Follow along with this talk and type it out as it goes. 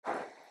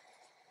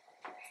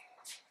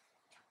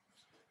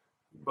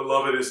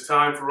Beloved, it's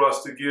time for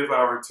us to give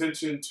our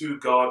attention to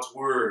God's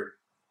Word.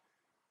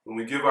 When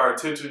we give our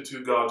attention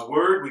to God's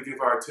Word, we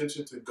give our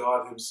attention to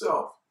God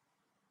Himself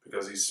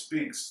because He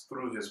speaks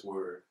through His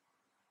Word.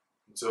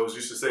 And so as we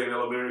used to say in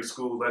elementary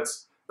school,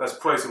 let's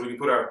pray so we can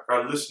put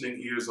our listening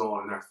ears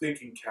on and our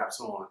thinking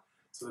caps on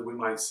so that we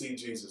might see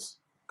Jesus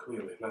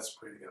clearly. Let's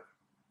pray together.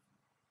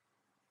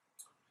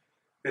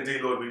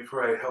 Indeed, Lord, we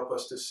pray, help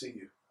us to see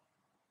You.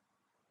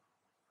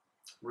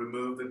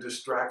 Remove the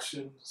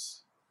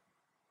distractions,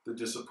 the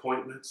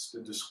disappointments,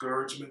 the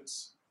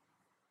discouragements.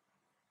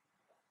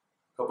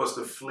 Help us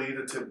to flee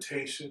the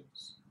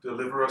temptations.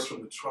 Deliver us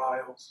from the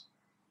trials.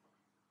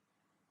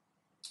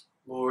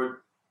 Lord,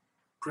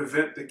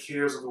 prevent the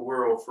cares of the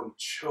world from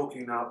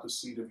choking out the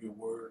seed of Your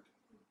Word.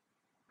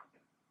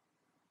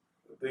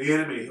 The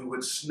enemy who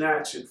would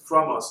snatch it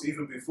from us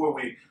even before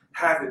we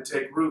have it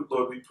take root,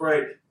 Lord, we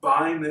pray,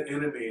 bind the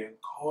enemy and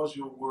cause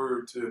Your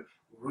Word to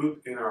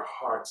root in our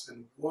hearts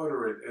and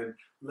water it and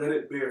let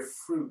it bear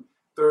fruit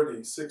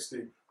 30,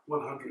 60,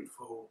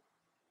 100-fold.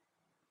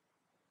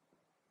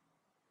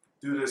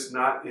 Do this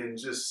not in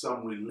just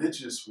some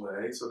religious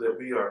way so that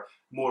we are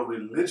more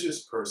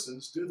religious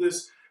persons. Do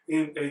this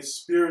in a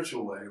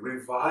spiritual way.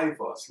 Revive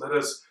us. Let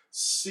us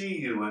see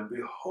You and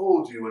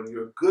behold You and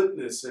Your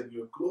goodness and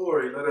Your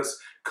glory. Let us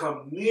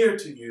come near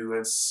to You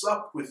and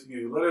sup with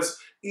You. Let us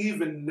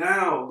even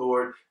now,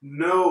 Lord,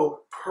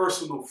 know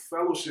personal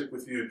fellowship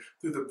with You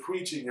through the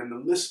preaching and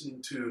the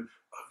listening to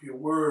of Your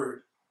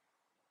Word.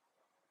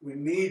 We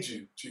need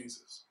You,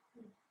 Jesus.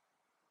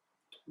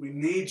 We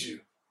need You.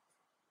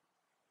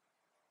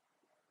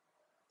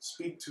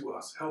 Speak to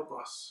us. Help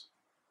us.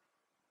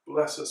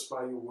 Bless us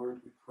by Your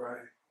Word, we pray.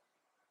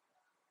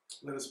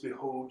 Let us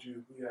behold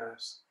You, we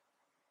ask.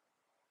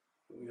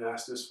 And we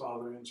ask this,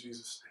 Father, in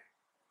Jesus'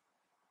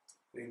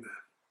 name. Amen.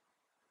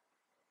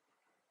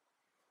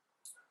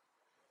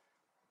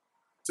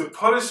 To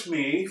punish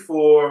me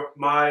for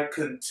my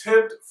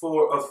contempt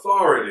for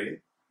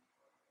authority,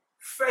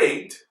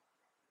 fate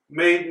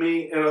made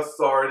me an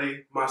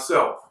authority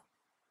myself.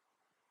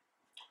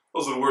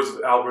 Those are the words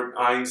of Albert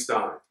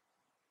Einstein,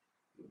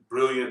 a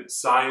brilliant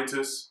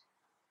scientist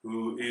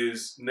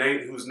whose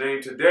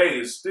name today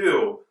is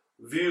still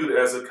viewed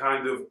as a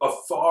kind of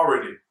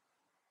authority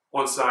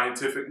on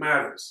scientific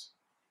matters.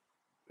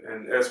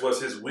 And as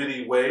was his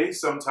witty way,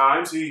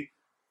 sometimes he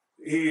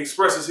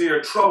expresses here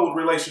a troubled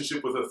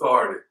relationship with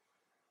authority.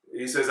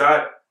 He says,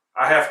 I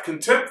have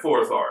contempt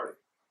for authority.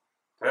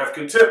 I have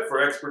contempt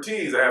for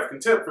expertise. I have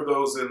contempt for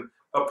those in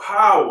a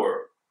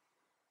power.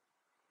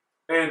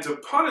 And to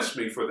punish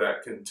me for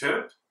that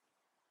contempt,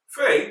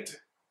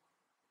 fate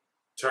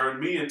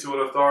turned me into an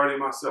authority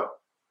myself.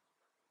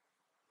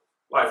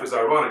 Life is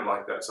ironic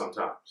like that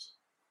sometimes.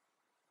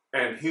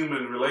 And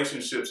human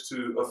relationships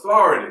to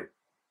authority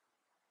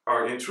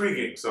are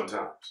intriguing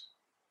sometimes.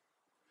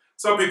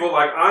 Some people,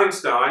 like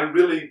Einstein,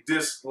 really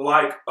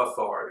dislike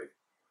authority.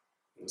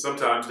 And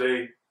sometimes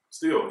they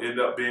still end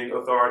up being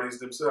authorities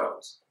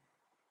themselves.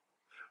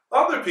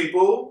 Other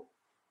people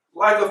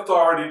like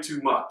authority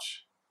too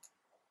much.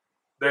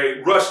 They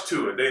rush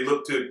to it. They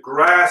look to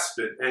grasp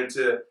it and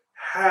to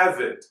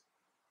have it.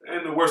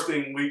 And the worst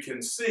thing we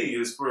can see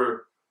is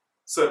for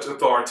such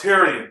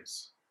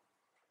authoritarians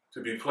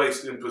to be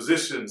placed in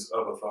positions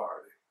of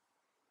authority.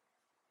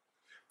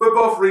 But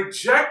both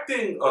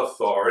rejecting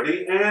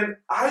authority and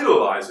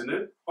idolizing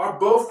it are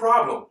both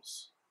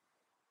problems.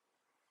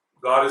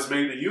 God has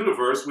made the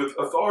universe with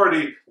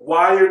authority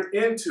wired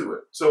into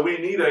it. So we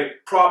need a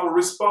proper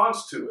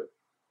response to it.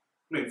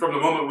 I mean, from the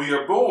moment we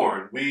are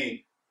born,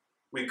 we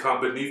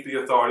come beneath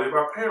the authority of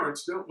our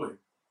parents, don't we?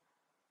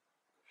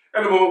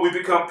 And the moment we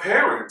become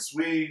parents,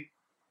 we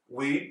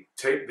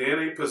take then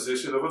a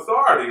position of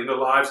authority in the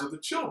lives of the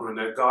children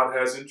that God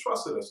has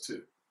entrusted us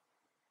to.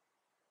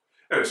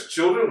 And as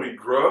children, we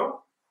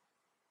grow,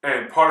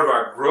 and part of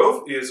our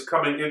growth is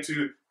coming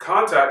into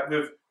contact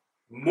with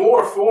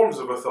more forms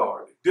of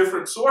authority,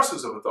 different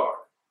sources of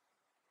authority.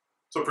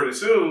 So pretty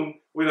soon,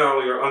 we not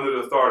only are under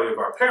the authority of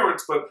our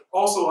parents, but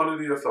also under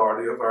the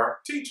authority of our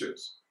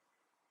teachers,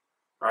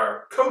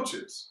 our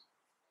coaches.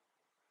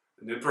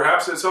 And then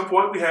perhaps at some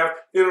point we have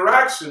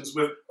interactions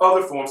with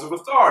other forms of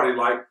authority,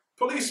 like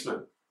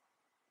policemen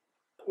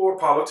or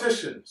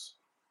politicians.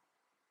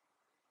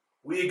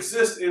 We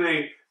exist in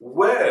a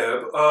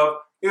web of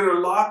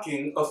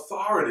interlocking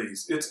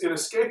authorities. It's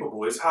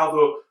inescapable. It's how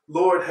the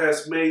Lord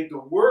has made the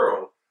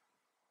world.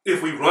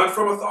 If we run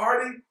from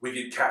authority, we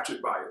get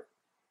captured by it.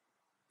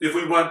 If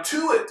we run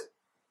to it,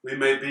 we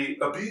may be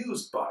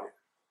abused by it.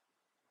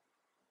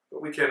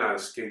 But we cannot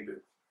escape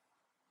it.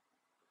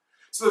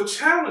 So the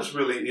challenge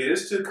really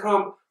is to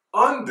come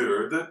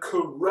under the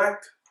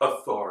correct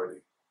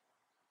authority,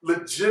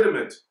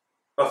 legitimate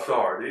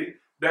authority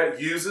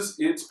that uses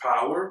its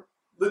power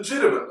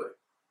legitimately.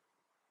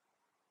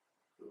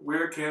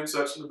 Where can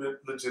such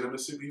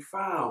legitimacy be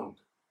found?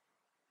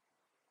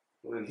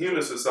 Well, in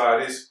human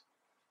societies,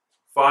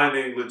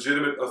 finding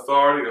legitimate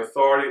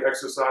authority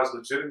exercised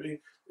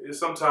legitimately, is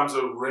sometimes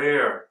a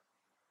rare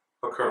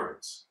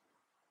occurrence.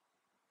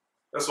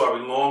 That's why we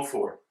long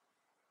for it.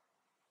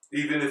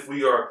 even if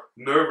we are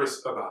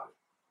nervous about it.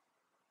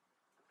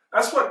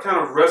 That's what kind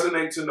of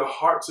resonates in the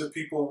hearts of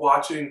people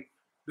watching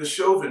the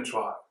Chauvin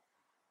trial.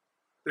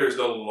 There's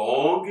the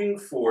longing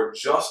for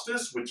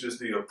justice, which is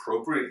the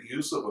appropriate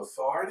use of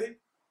authority.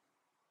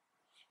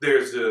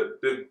 There's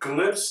the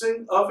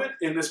glimpsing of it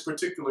in this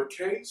particular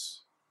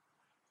case,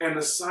 and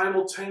the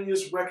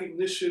simultaneous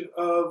recognition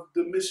of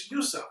the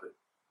misuse of it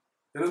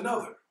in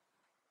another.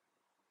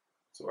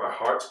 So our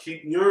hearts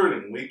keep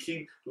yearning, we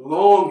keep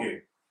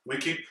longing, we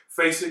keep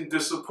facing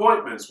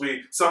disappointments.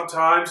 We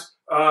sometimes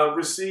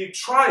receive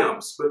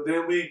triumphs, but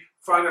then we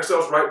find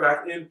ourselves right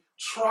back in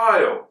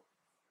trial.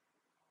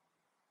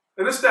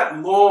 And it's that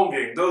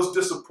longing, those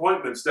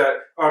disappointments that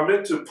are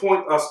meant to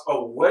point us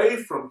away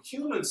from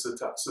human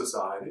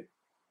society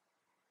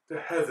to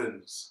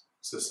heaven's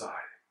society.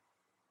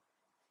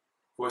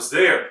 For it's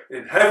there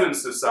in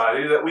heaven's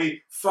society that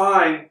we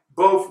find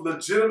both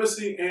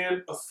legitimacy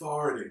and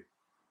authority,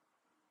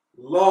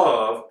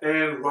 love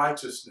and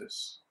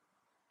righteousness,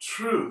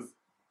 truth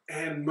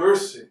and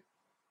mercy,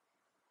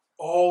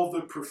 all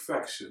the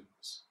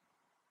perfections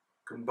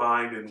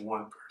combined in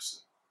one person.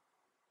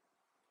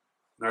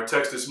 In our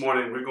text this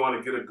morning, we're going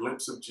to get a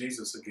glimpse of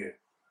Jesus again.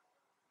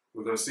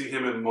 We're going to see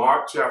him in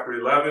Mark chapter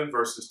 11,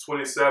 verses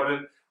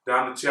 27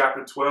 down to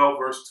chapter 12,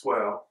 verse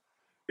 12.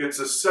 It's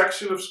a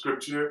section of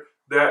scripture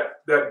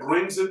that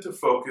brings into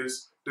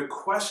focus the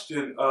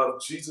question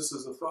of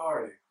Jesus'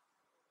 authority.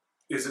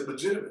 Is it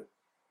legitimate?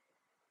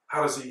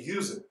 How does he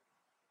use it?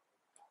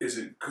 Is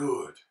it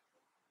good?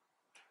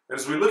 And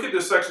as we look at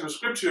this section of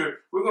scripture,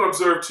 we're going to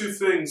observe two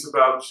things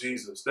about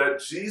Jesus. That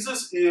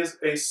Jesus is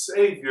a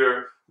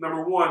Savior,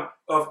 number one,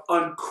 of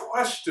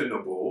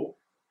unquestionable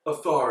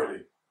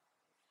authority.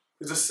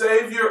 He's a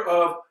Savior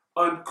of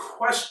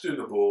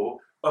unquestionable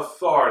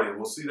authority.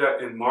 We'll see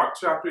that in Mark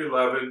chapter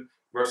 11,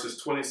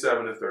 verses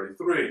 27 and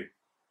 33.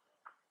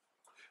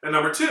 And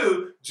number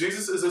two,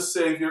 Jesus is a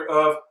Savior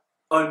of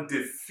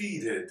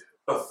undefeated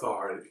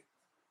authority.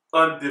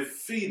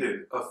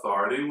 Undefeated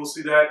authority. We'll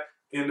see that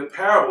in the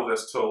parable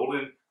that's told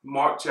in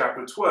Mark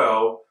chapter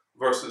 12,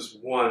 verses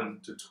 1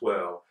 to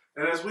 12.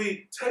 And as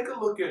we take a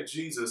look at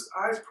Jesus,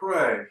 I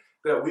pray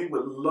that we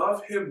would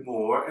love him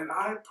more, and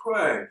I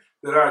pray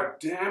that our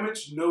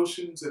damaged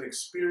notions and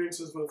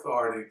experiences of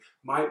authority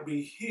might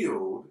be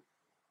healed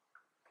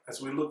as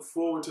we look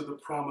forward to the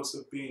promise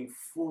of being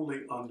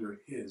fully under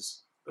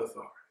his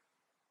authority.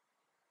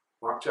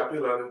 Mark chapter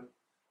 11,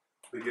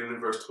 beginning in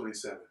verse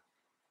 27.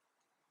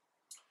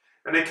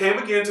 And they came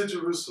again to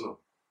Jerusalem.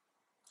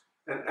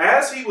 And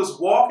as he was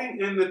walking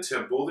in the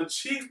temple, the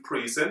chief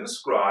priests and the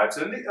scribes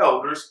and the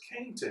elders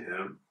came to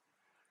him,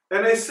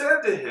 and they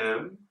said to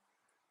him,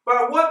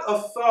 "By what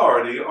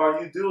authority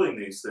are you doing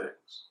these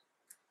things?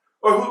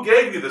 Or who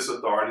gave you this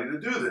authority to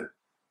do them?"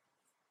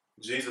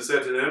 Jesus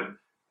said to them,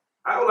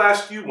 "I will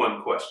ask you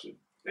one question.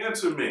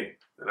 Answer me,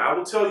 and I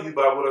will tell you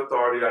by what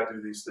authority I do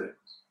these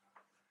things.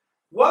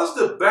 Was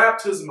the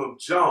baptism of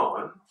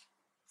John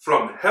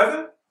from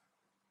heaven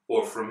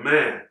or from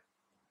man?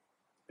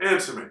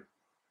 Answer me."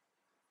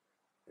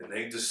 And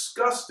they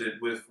discussed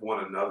it with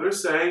one another,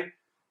 saying,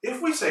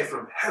 "If we say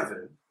from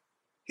heaven,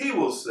 he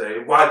will say,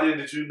 'Why then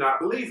did you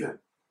not believe him?'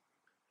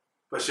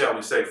 But shall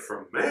we say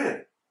from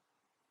man?"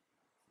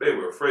 They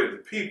were afraid of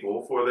the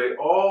people, for they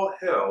all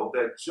held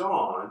that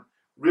John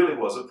really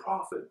was a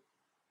prophet.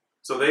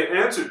 So they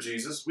answered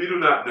Jesus, "We do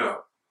not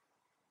know."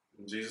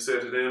 And Jesus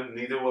said to them,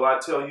 "Neither will I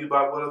tell you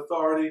by what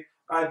authority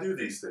I do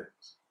these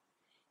things."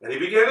 And he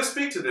began to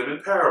speak to them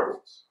in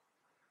parables.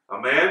 A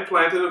man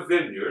planted a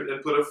vineyard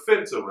and put a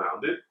fence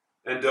around it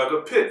and dug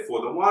a pit for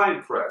the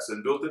winepress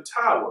and built a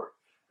tower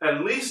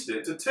and leased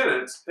it to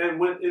tenants and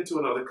went into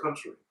another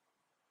country.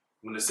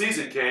 When the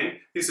season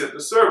came, he sent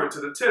the servant to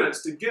the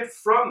tenants to get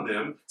from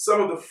them some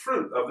of the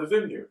fruit of the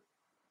vineyard.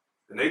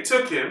 And they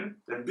took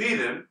him and beat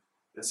him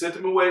and sent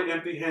him away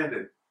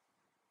empty-handed.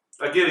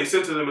 Again, he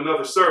sent to them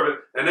another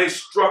servant, and they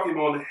struck him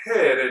on the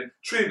head and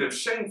treated him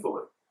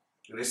shamefully.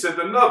 And they sent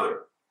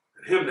another,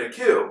 and him they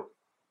killed.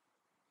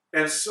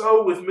 And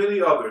so with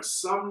many others,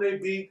 some they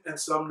beat and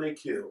some they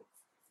killed.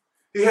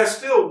 He has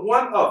still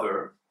one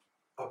other,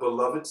 a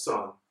beloved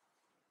son.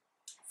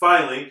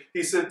 Finally,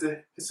 he sent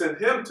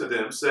him to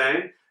them,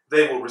 saying,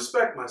 "They will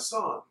respect my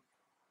son."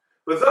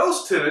 But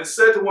those tenants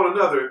said to one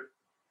another,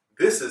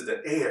 "This is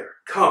the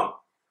heir. Come,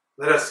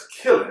 let us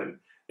kill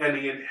him, and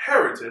the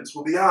inheritance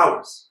will be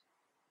ours."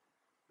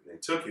 And they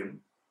took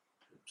him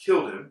and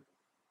killed him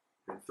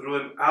and threw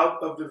him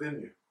out of the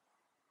vineyard.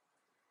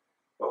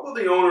 What will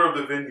the owner of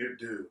the vineyard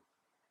do?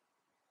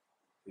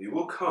 He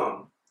will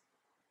come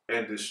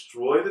and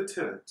destroy the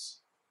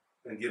tenants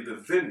and give the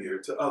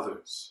vineyard to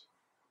others.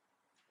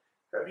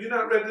 Have you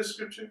not read this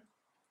scripture?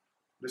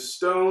 The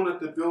stone that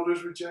the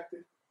builders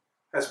rejected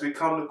has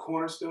become the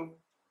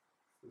cornerstone.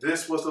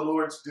 This was the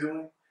Lord's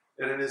doing,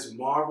 and it is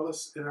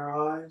marvelous in our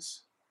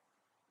eyes.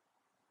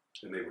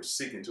 And they were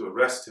seeking to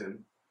arrest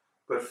him,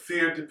 but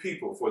feared the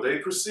people, for they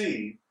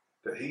perceived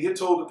that he had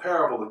told a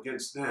parable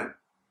against them.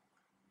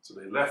 So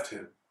they left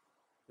him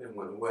and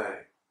went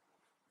away.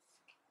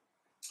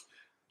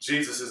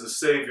 Jesus is the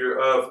Savior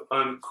of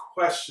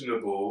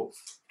unquestionable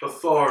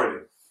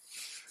authority.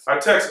 Our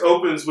text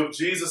opens with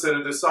Jesus and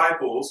the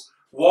disciples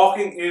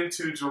walking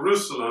into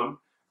Jerusalem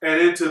and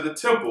into the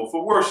temple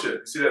for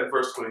worship. You see that in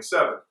verse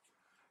 27.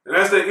 And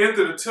as they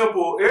enter the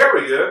temple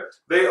area,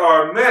 they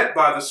are met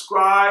by the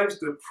scribes,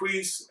 the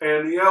priests,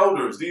 and the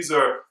elders. These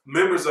are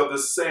members of the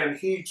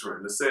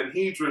Sanhedrin. The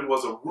Sanhedrin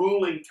was a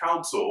ruling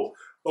council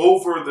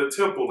over the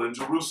temple in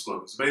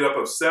Jerusalem. It's made up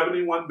of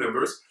 71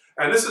 members.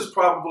 And this is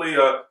probably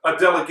a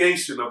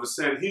delegation of the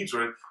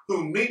Sanhedrin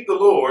who meet the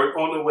Lord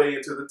on the way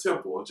into the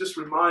temple. It just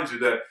reminds you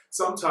that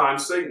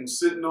sometimes Satan's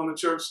sitting on the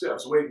church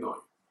steps waiting on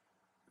you.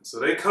 And so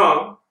they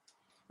come,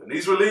 and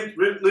these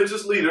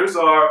religious leaders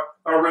are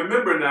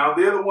remember now,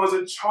 they're the ones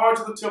in charge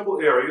of the temple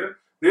area.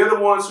 They're the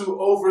ones who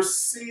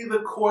oversee the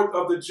court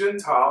of the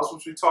Gentiles,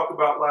 which we talked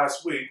about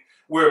last week,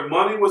 where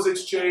money was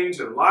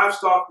exchanged and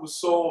livestock was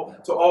sold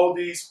to all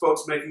these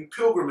folks making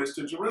pilgrimage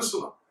to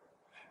Jerusalem.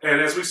 And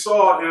as we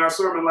saw in our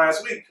sermon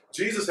last week,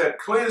 Jesus had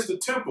cleansed the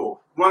temple,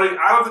 running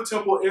out of the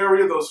temple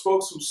area, those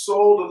folks who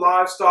sold the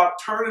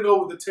livestock, turning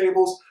over the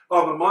tables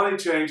of the money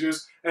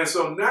changers. And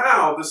so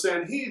now the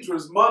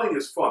Sanhedrin's money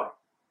is funny,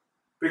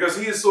 because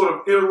he has sort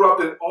of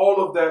interrupted all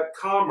of that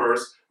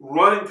commerce,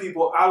 running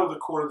people out of the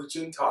court of the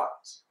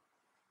Gentiles.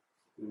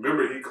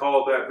 Remember, he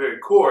called that very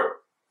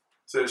court,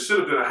 said it should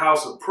have been a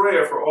house of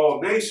prayer for all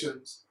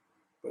nations,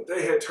 but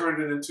they had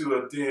turned it into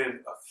a den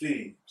of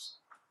thieves.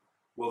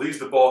 Well, these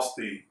the boss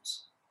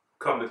thieves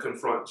come to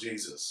confront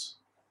Jesus.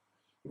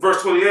 In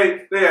verse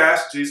 28, they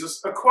ask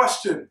Jesus a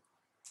question.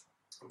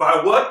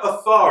 By what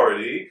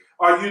authority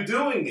are you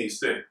doing these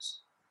things?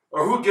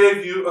 Or who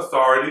gave you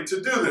authority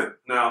to do them?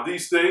 Now,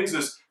 these things,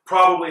 this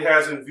probably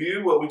has in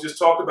view what we just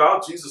talked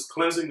about, Jesus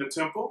cleansing the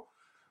temple.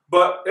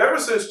 But ever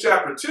since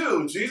chapter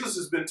 2, Jesus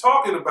has been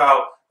talking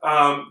about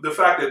the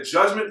fact that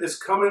judgment is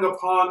coming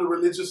upon the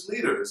religious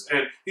leaders.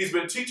 And he's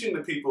been teaching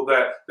the people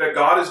that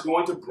God is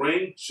going to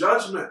bring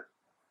judgment.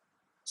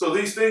 So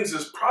these things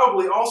is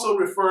probably also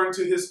referring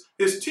to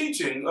his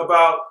teaching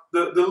about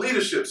the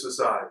leadership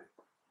society.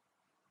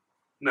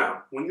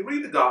 Now, when you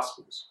read the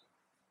Gospels,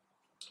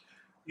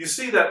 you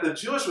see that the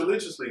Jewish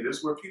religious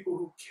leaders were people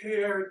who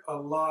cared a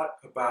lot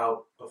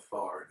about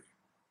authority.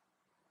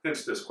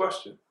 Hence this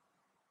question.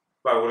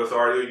 By what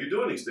authority are you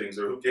doing these things,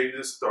 or who gave you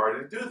this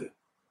authority to do them?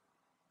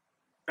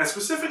 And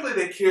specifically,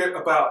 they cared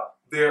about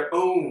their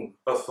own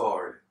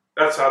authority.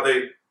 That's how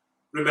they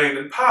remained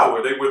in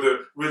power. They were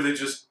the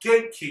religious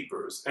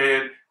gatekeepers,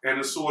 and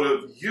the sort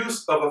of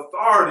use of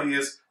authority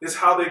is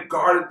how they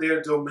guarded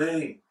their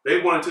domain.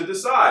 They wanted to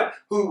decide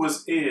who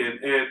was in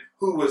and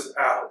who was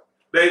out.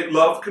 They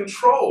loved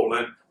control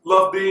and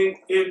loved being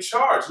in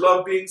charge,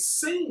 loved being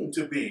seen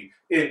to be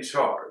in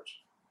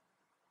charge.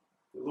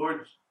 The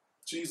Lord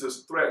Jesus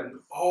threatened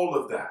all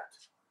of that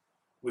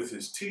with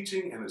his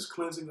teaching and his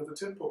cleansing of the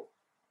temple.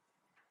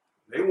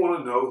 They want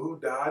to know who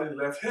died and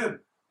left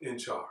him in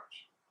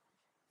charge.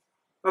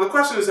 Now the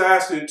question is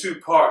asked in two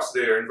parts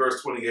there in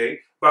verse 28.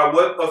 By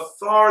what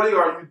authority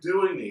are you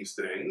doing these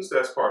things?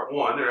 That's part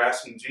one. They're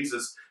asking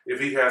Jesus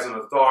if he has an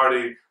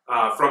authority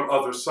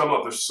from some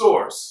other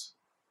source.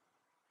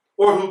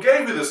 Or who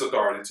gave you this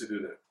authority to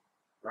do that?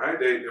 Right?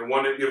 They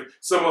want to give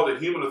some other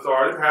human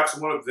authority. Perhaps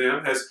one of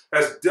them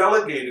has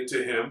delegated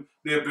to him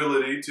the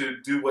ability to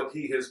do what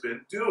he has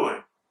been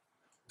doing.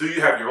 Do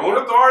you have your own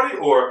authority,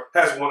 or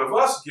has one of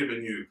us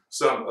given you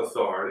some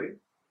authority?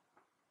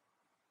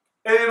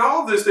 And in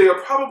all this, they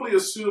are probably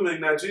assuming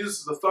that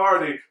Jesus'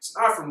 authority is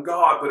not from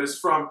God, but is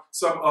from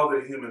some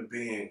other human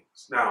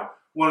beings. Now,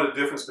 one of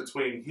the differences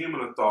between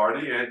human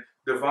authority and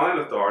divine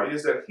authority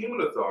is that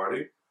human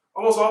authority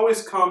almost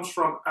always comes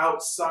from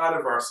outside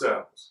of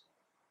ourselves,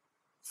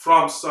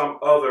 from some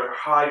other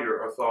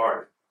higher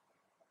authority.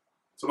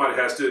 Somebody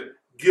has to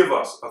give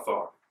us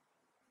authority.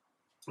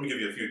 Let me give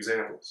you a few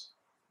examples.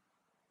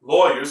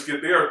 Lawyers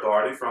get their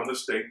authority from the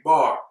state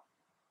bar.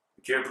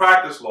 You can't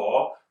practice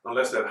law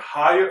unless that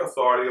higher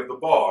authority of the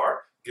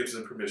bar gives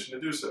them permission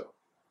to do so.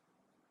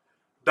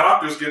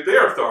 Doctors get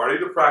their authority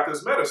to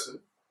practice medicine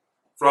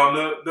from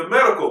the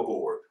medical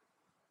board.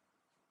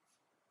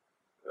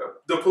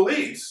 The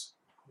police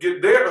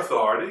get their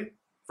authority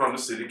from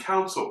the city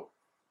council.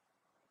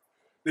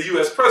 The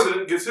U.S.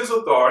 president gets his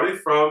authority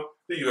from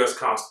the U.S.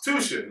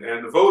 Constitution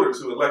and the voters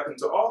who elect him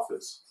to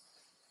office.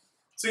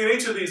 See, in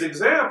each of these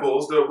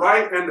examples, the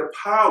right and the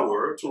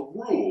power to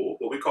rule,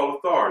 what we call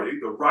authority,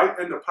 the right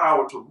and the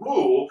power to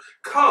rule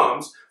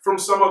comes from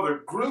some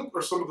other group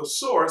or some other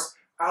source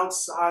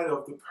outside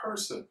of the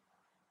person.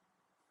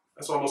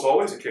 That's almost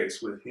always the case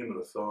with human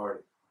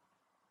authority.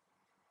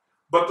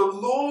 But the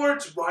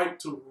Lord's right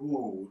to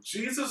rule,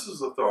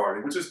 Jesus'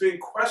 authority, which is being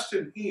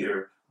questioned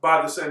here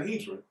by the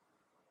Sanhedrin,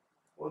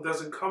 well, it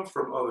doesn't come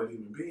from other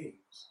human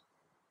beings.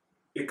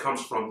 It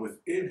comes from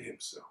within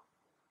himself.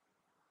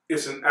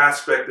 It's an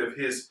aspect of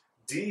his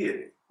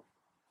deity.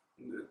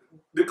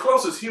 The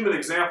closest human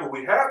example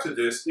we have to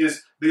this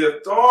is the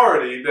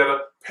authority that a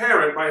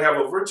parent might have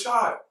over a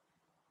child.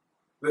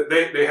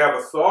 They have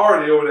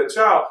authority over that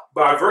child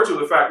by virtue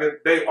of the fact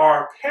that they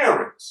are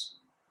parents.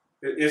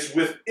 It's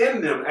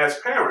within them as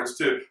parents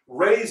to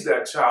raise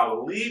that child,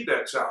 to lead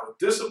that child,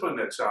 to discipline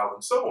that child,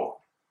 and so on.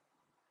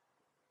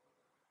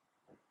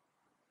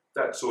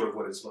 That's sort of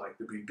what it's like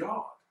to be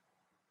God.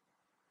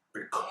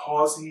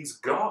 Because he's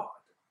God,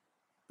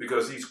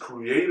 because he's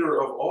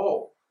creator of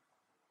all,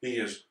 he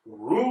is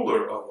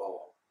ruler of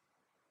all.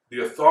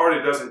 The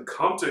authority doesn't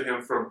come to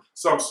him from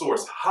some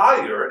source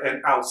higher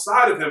and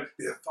outside of him.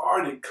 The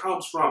authority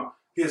comes from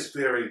his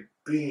very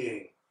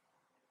being.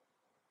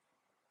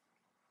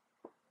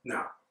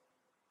 Now,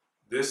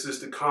 this is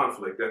the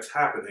conflict that's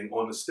happening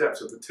on the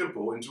steps of the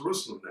temple in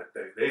Jerusalem that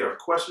day. They are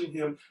questioning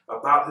him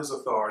about his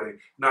authority,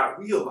 not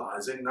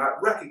realizing,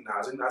 not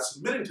recognizing, not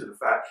submitting to the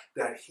fact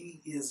that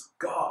he is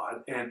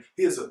God and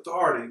his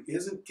authority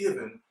isn't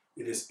given,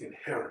 it is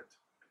inherent.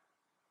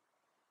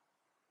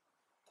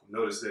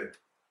 Notice that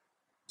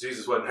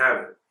Jesus wasn't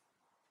having it.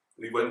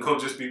 He wasn't going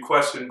to just be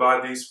questioned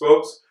by these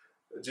folks.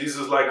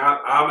 Jesus is like,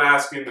 I'm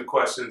asking the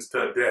questions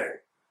today.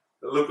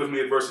 Look with me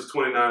at verses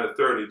 29 to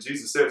 30.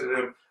 Jesus said to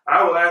them,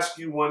 I will ask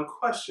you one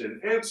question.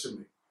 Answer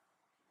me.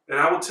 And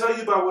I will tell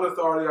you by what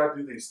authority I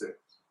do these things.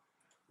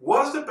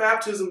 Was the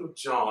baptism of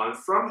John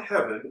from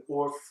heaven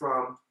or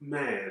from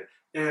man?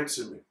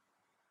 Answer me.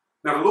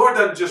 Now, the Lord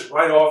doesn't just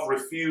right off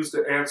refuse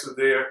to answer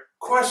their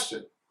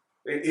question.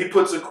 He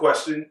puts a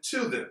question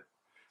to them.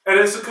 And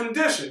it's a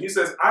condition. He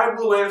says, I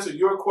will answer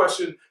your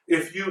question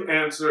if you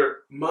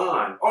answer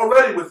mine.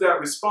 Already with that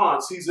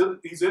response, he's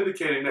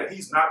indicating that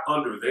he's not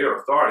under their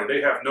authority.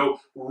 They have no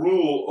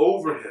rule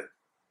over him.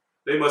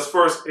 They must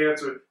first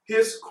answer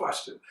his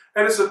question.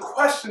 And it's a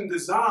question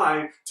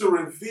designed to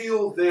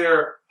reveal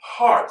their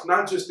hearts,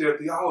 not just their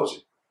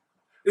theology.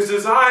 It's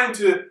designed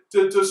to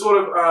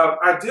sort of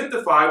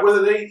identify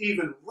whether they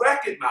even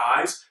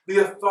recognize the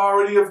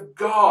authority of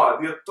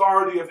God, the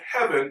authority of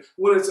heaven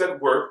when it's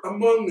at work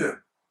among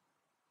them.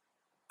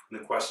 And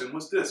the question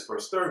was this,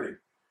 verse 30.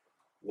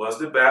 Was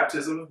the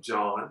baptism of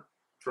John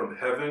from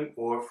heaven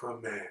or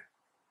from man?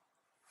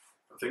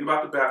 Now think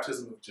about the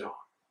baptism of John.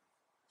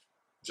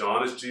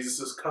 John is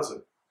Jesus'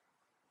 cousin.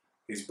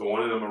 He's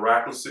born in a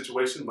miraculous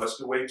situation, much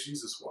the way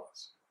Jesus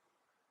was.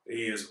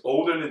 He is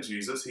older than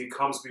Jesus. He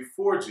comes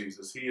before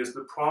Jesus. He is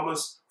the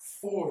promised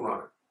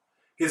forerunner.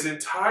 His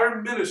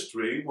entire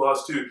ministry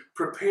was to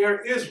prepare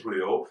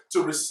Israel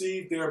to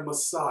receive their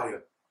Messiah.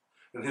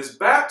 And his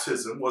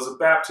baptism was a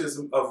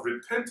baptism of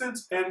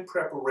repentance and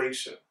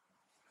preparation.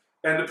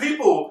 And the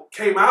people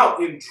came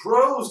out in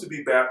droves to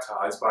be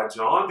baptized by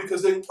John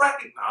because they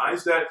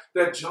recognized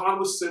that John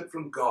was sent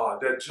from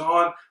God, that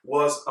John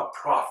was a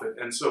prophet.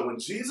 And so when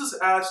Jesus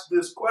asked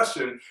this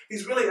question,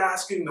 he's really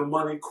asking the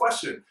money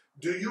question.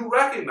 Do you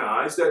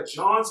recognize that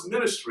John's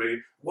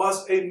ministry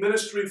was a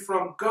ministry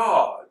from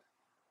God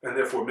and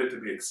therefore meant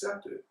to be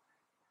accepted?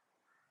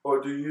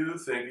 Or do you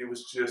think it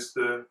was just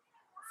the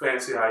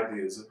fancy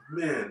ideas of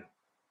men?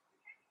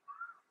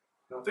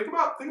 Now think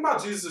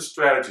about Jesus'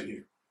 strategy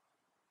here.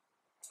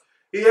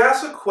 He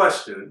asks a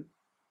question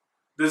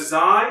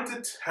designed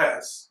to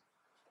test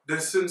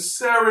the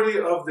sincerity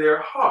of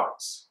their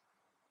hearts.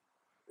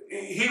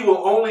 He will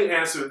only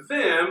answer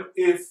them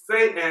if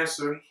they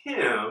answer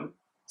him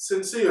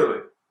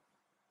sincerely.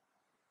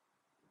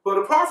 But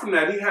apart from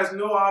that, he has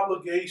no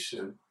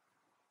obligation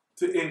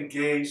to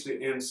engage the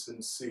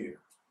insincere.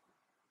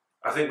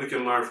 I think we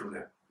can learn from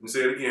that. Let me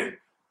say it again.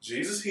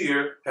 Jesus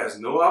here has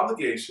no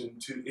obligation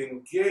to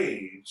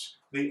engage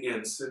the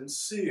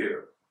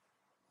insincere.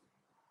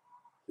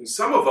 And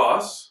some of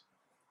us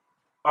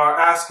are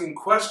asking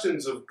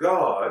questions of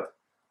God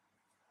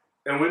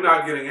and we're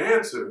not getting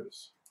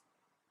answers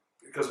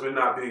because we're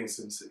not being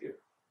sincere.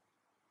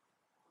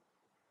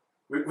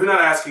 We're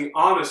not asking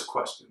honest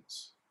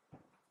questions.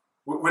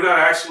 We're not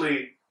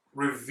actually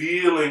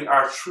revealing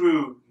our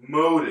true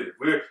motive.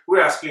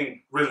 We're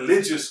asking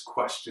religious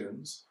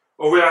questions,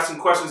 or we're asking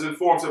questions in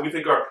forms that we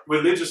think are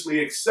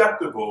religiously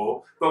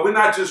acceptable, but we're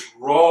not just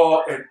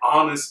raw and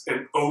honest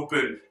and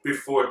open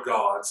before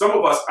God. Some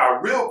of us,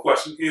 our real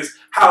question is,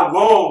 how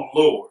long,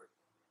 Lord?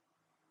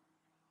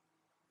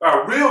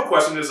 Our real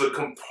question is a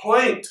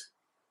complaint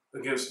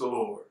against the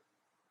Lord.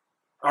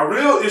 Our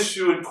real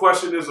issue in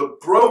question is a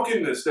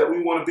brokenness that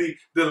we want to be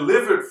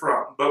delivered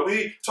from. But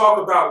we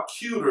talk about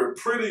cuter,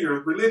 prettier,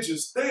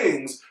 religious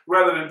things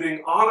rather than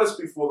being honest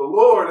before the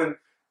Lord. And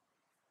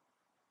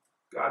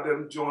God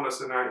doesn't join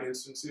us in our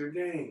insincere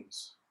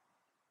games.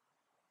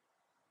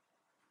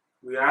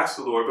 We ask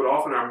the Lord, but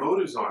often our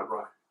motives aren't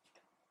right.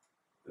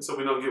 And so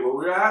we don't get what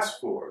we're asked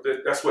for.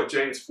 That's what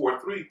James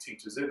 4:3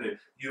 teaches, isn't it?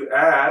 You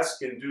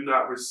ask and do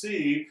not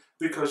receive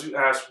because you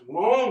ask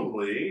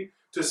wrongly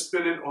to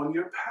spend it on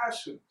your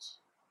passions.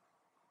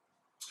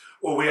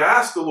 Or we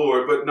ask the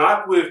Lord, but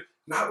not with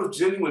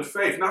genuine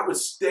faith, not with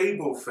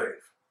stable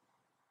faith.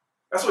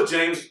 That's what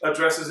James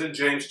addresses in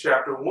James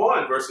chapter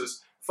 1,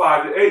 verses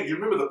 5 to 8. You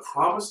remember the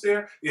promise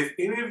there? If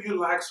any of you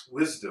lacks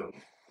wisdom,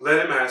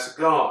 let him ask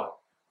God,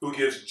 who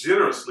gives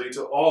generously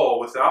to all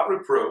without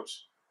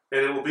reproach,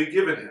 and it will be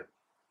given him.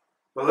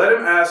 But let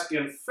him ask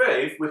in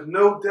faith with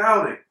no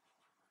doubting.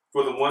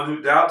 For the one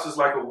who doubts is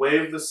like a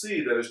wave of the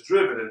sea that is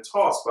driven and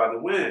tossed by the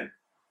wind.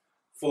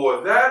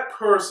 For that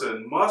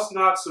person must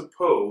not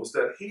suppose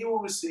that he will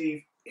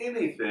receive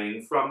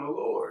anything from the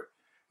Lord.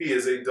 He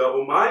is a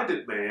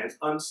double-minded man,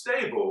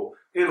 unstable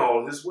in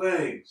all his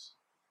ways.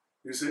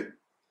 You see?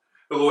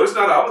 The Lord is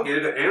not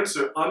obligated to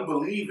answer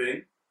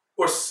unbelieving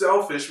or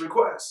selfish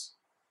requests.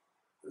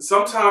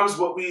 Sometimes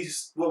what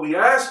we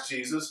ask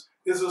Jesus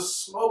is a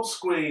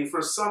smokescreen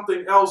for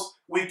something else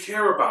we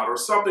care about, or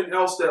something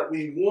else that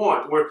we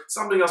want, or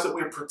something else that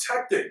we're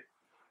protecting.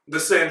 The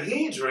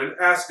Sanhedrin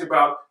ask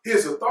about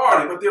his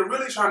authority, but they're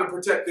really trying to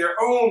protect their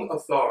own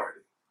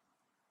authority.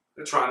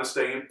 They're trying to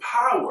stay in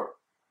power.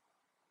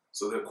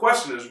 So their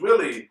question is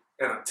really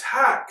an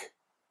attack,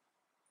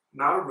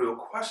 not a real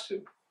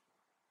question.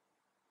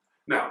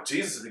 Now,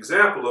 Jesus'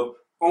 example of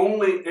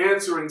only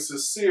answering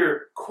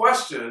sincere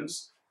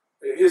questions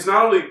is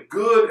not only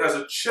good as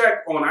a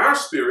check on our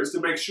spirits to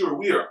make sure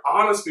we are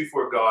honest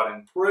before God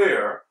in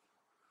prayer,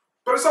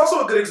 but it's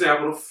also a good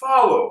example to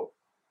follow.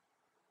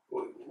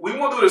 We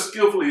won't do it as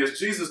skillfully as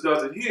Jesus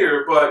does it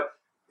here, but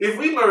if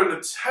we learn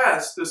to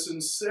test the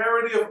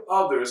sincerity of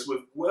others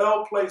with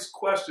well-placed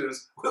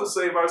questions, we'll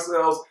save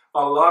ourselves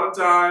a lot of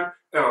time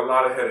and a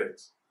lot of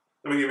headaches.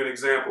 Let me give you an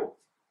example.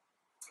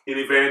 In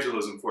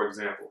evangelism, for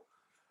example,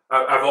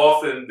 I've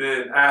often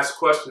been asked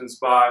questions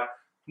by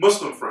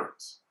Muslim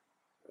friends.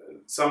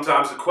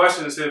 Sometimes the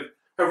questions have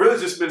really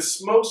just been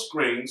smoke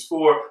screens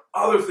for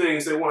other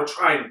things they want to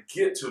try and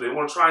get to. They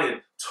want to try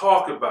and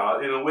talk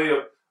about in a way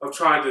of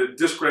trying to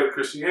discredit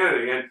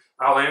Christianity. And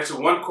I'll answer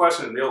one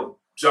question and they'll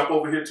jump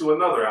over here to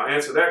another. I'll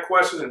answer that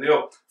question and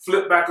they'll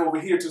flip back over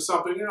here to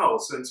something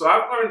else. And so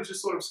I've learned to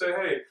just sort of say,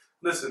 hey,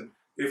 listen,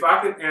 if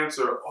I can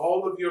answer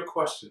all of your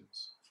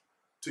questions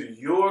to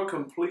your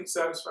complete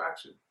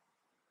satisfaction,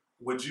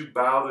 would you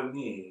bow the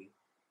knee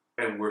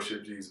and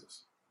worship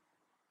Jesus?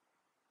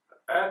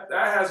 That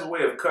has a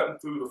way of cutting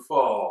through the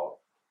fog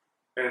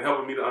and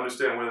helping me to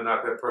understand whether or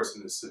not that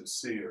person is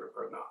sincere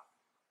or not.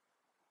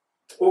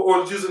 Or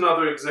use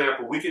another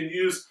example. We can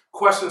use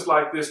questions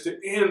like this to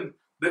end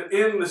the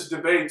endless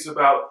debates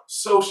about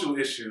social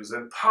issues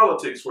and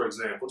politics, for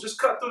example. Just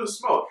cut through the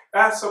smoke.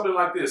 Ask something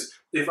like this.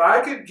 If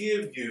I could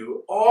give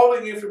you all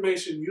the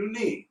information you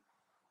need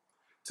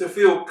to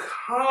feel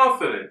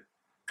confident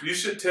you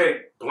should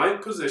take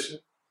blank position,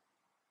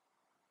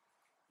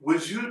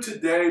 would you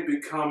today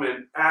become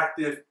an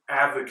active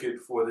advocate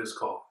for this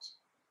cause?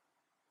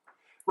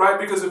 Right?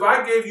 Because if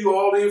I gave you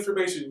all the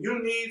information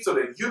you need so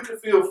that you could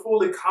feel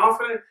fully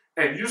confident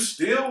and you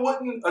still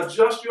wouldn't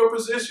adjust your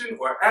position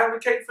or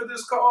advocate for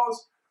this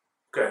cause,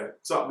 okay,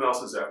 something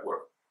else is at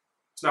work.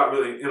 It's not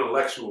really an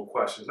intellectual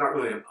question. It's not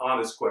really an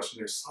honest question.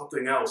 There's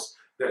something else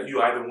that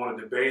you either want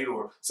to debate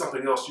or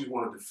something else you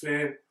want to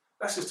defend.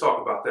 Let's just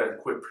talk about that and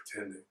quit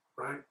pretending,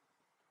 right?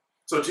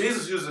 So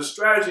Jesus uses a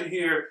strategy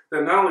here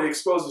that not only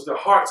exposes the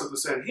hearts of the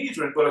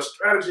Sanhedrin, but a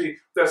strategy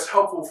that's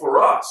helpful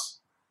for us.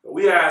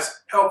 We ask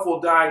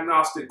helpful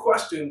diagnostic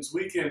questions,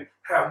 we can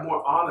have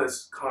more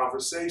honest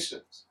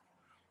conversations.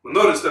 We'll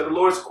notice that the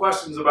Lord's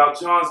questions about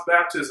John's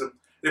baptism,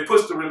 it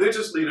puts the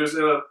religious leaders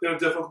in a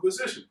difficult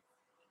position.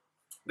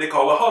 They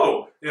call a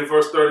huddle in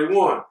verse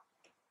 31.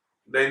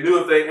 They knew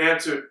if they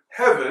answered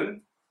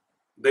heaven,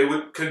 they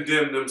would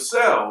condemn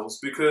themselves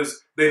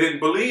because they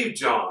didn't believe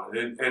John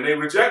and they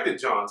rejected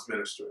John's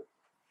ministry.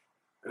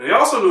 And they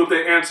also knew if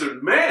they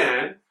answered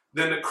man,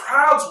 then the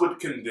crowds would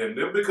condemn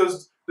them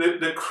because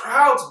the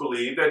crowds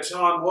believed that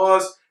John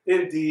was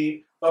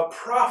indeed a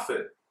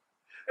prophet.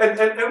 And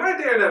right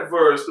there in that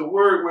verse, the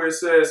word where it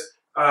says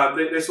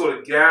they sort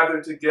of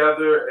gathered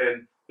together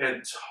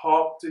and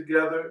talked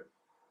together,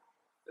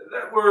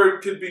 that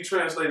word could be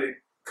translated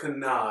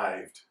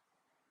connived.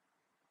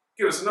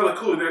 Give us another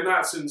clue. They're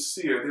not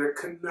sincere. They're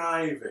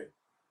conniving.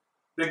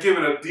 They're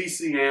giving a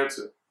DC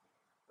answer.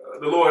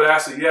 The Lord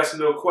asks a yes,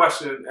 no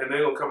question, and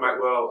they're going to come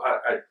back, well,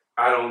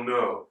 I don't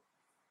know.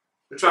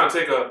 They're trying to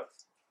take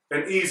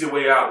an easy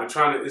way out. They're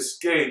trying to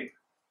escape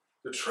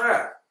the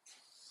trap.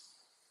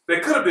 They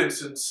could have been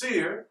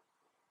sincere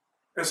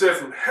and said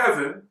from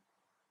heaven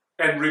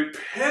and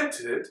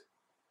repented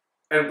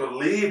and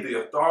believed the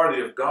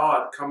authority of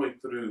God coming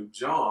through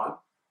John.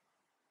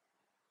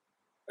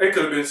 They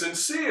could have been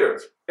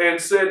sincere and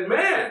said,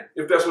 man,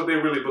 if that's what they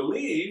really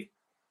believe,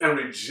 and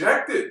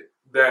rejected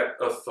that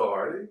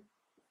authority.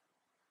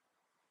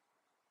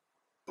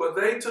 But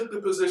they took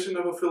the position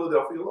of a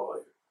Philadelphia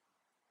lawyer,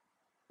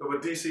 of a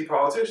DC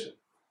politician.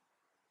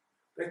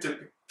 They took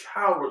the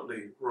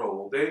cowardly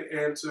role. They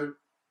answered,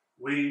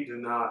 we do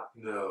not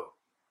know.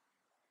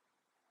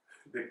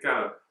 They're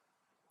kind of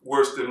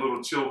worse than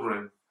little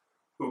children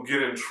who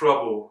get in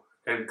trouble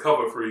and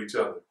cover for each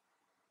other.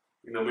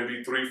 You know,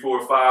 maybe 3,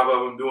 4, 5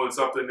 of them doing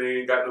something they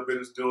ain't got no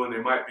business doing.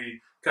 There might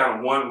be kind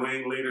of one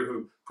ringleader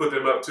who put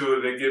them up to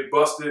it. They get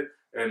busted,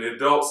 and the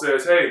adult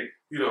says, hey,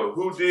 you know,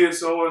 who did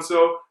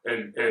so-and-so?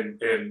 And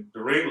the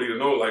ringleader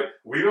knows, like,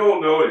 we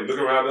don't know. And they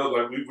look around us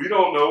like, we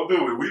don't know,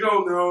 do we? We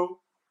don't know.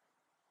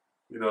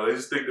 You know, they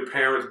just think the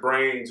parents'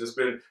 brains just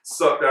been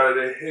sucked out of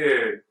their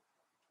head,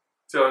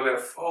 telling that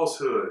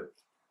falsehood.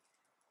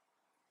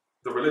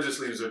 The religious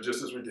leaders are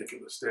just as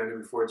ridiculous, standing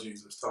before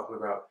Jesus, talking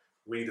about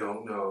We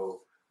don't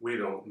know. We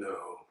don't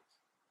know.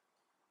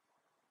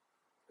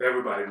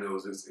 Everybody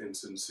knows it's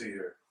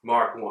insincere.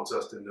 Mark wants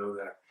us to know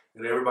that.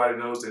 And everybody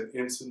knows that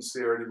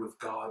insincerity with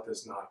God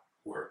does not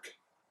work.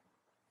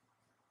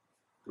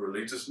 The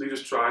religious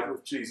leaders tried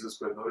with Jesus,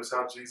 but notice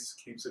how Jesus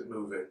keeps it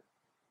moving.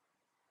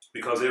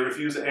 Because they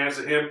refused to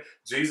answer him,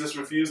 Jesus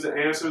refused to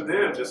answer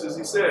them, just as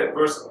he said.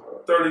 Verse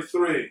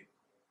 33.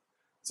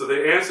 So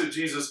they answered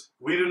Jesus,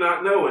 "We do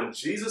not know." And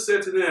Jesus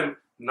said to them,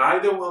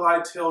 "Neither will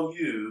I tell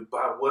you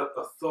by what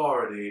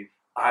authority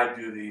I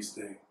do these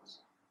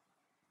things."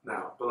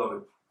 Now,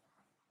 beloved,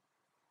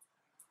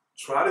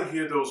 try to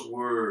hear those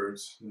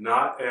words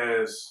not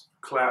as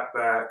clap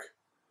back.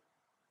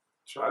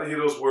 Try to hear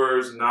those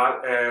words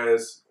not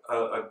as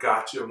a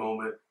gotcha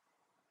moment.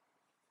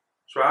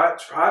 Try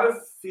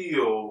to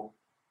feel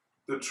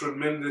the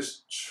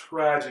tremendous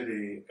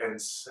tragedy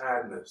and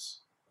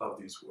sadness of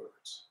these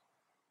words.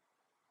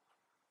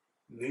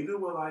 Neither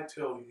will I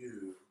tell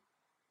you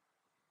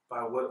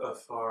by what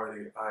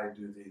authority I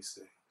do these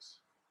things.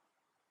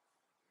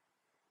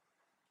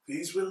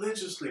 These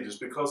religious leaders,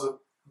 because of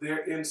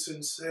their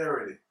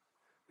insincerity,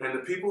 and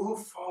the people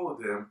who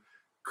followed them,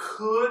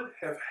 could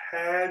have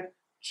had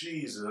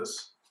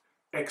Jesus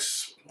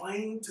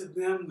explain to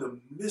them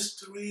the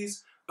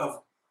mysteries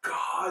of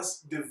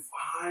God's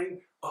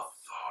divine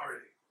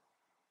authority.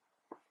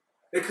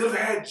 They could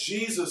have had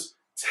Jesus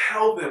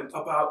tell them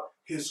about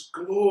his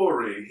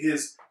glory,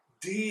 his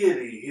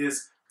deity,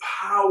 his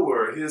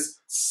power, his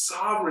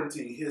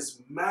sovereignty,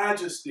 his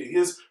majesty,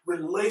 his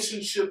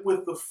relationship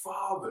with the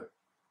Father,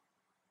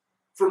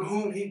 from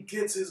whom he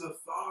gets his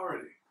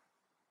authority.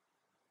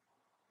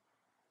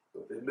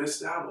 But they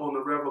missed out on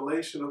the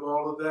revelation of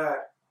all of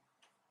that.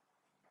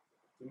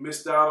 They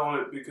missed out on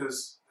it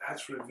because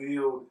that's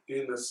revealed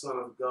in the Son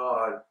of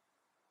God.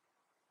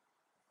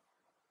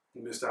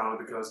 They missed out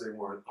on it because they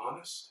weren't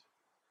honest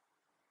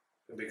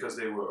and because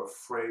they were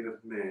afraid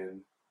of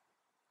men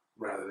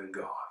rather than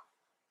God.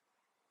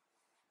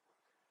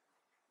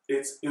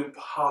 It's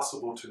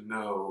impossible to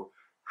know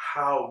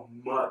how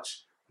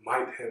much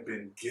might have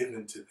been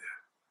given to them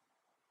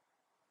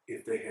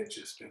if they had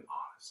just been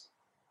honest.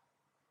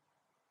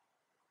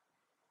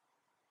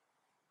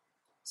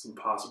 It's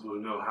impossible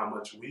to know how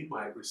much we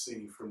might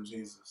receive from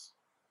Jesus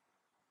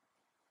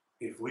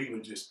if we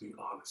would just be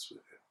honest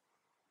with him.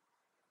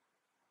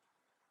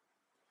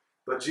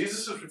 But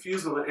Jesus'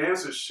 refusal to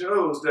answer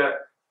shows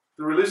that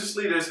the religious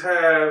leaders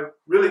have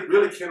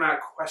really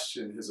cannot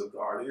question his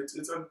authority.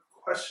 It's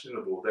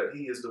unquestionable that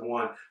he is the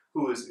one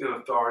who is in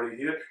authority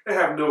here. They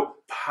have no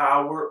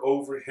power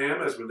over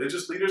him as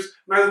religious leaders,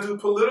 neither do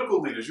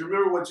political leaders. You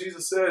remember what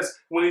Jesus says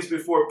when he's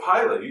before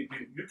Pilate.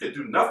 You could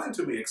do nothing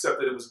to me except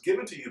that it was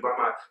given to you by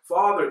my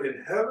Father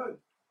in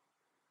heaven.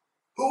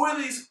 Who are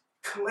these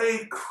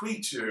clay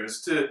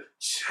creatures to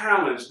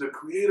challenge the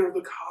creator of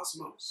the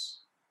cosmos?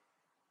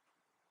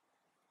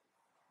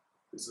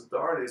 His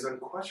authority is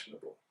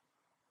unquestionable.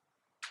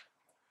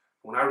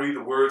 When I read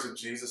the words of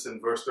Jesus in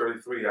verse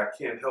 33, I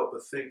can't help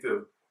but think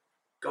of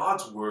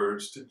God's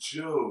words to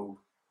Job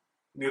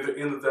near the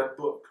end of that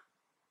book.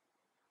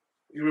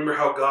 You remember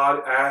how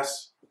God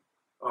asked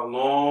a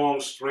long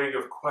string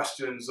of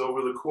questions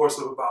over the course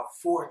of about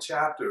 4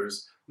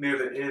 chapters near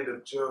the end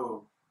of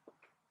Job.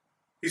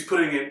 He's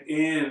putting an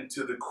end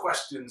to the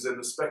questions and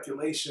the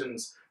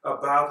speculations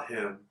about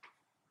him.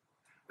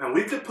 And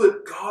we could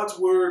put God's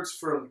words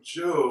from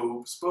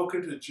Job,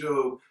 spoken to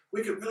Job,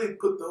 we could really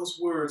put those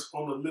words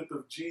on the lip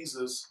of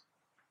Jesus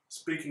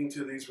speaking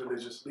to these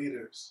religious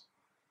leaders.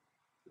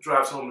 It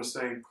drives home the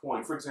same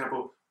point. For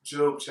example,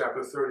 Job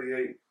chapter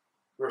 38,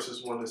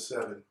 verses 1 to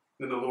 7.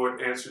 Then the Lord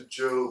answered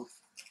Job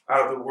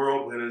out of the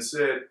whirlwind and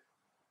said,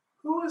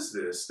 "Who is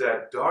this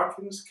that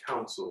darkens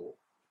counsel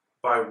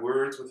by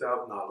words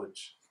without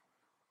knowledge?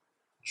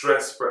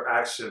 Dress for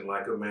action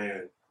like a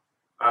man.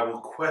 I will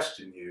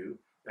question you,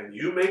 and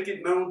you make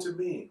it known to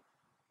me.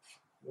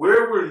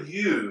 Where were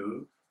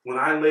you when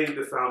I laid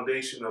the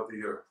foundation of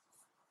the earth?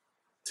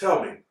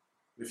 Tell me,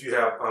 if you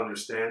have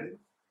understanding.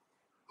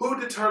 Who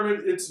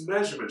determined its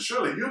measurement?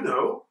 Surely you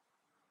know.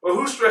 Or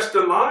who stretched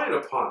a line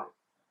upon it?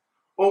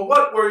 Or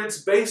what were its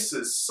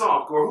bases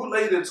sunk? Or who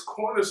laid its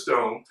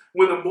cornerstone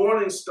when the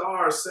morning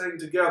stars sang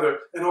together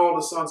and all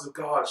the sons of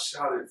God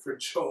shouted for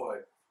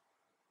joy?"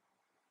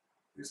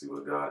 You see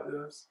what God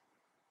does?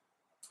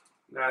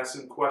 And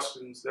asking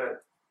questions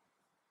that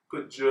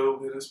put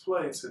Job in his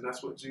place. And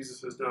that's what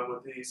Jesus has done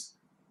with these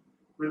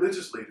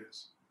religious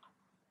leaders.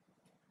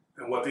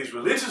 And what these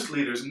religious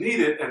leaders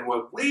needed and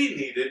what we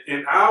needed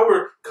in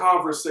our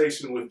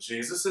conversation with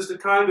Jesus is the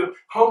kind of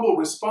humble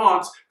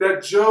response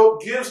that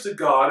Job gives to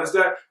God as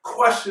that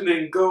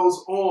questioning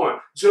goes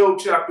on. Job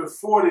chapter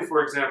 40,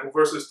 for example,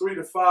 verses 3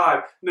 to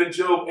 5. And then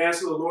Job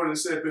answered the Lord and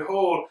said,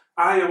 "Behold,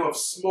 I am of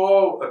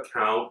small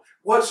account.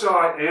 What shall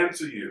I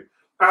answer you?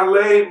 I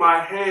laid my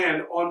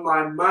hand on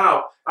my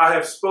mouth. I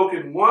have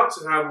spoken once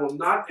and I will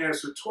not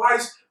answer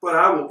twice, but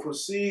I will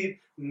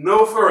proceed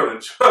no further."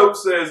 Job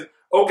says,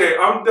 "Okay,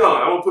 I'm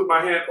done. I'm going to put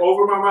my hand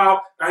over my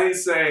mouth. I ain't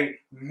saying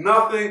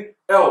nothing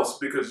else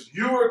because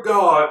you are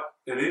God.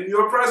 And in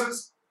your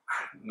presence,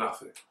 I'm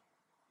nothing.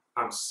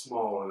 I'm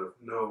small and of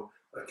no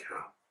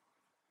account.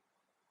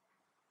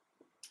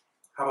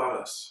 How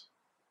about us?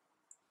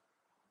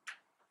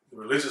 The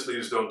religious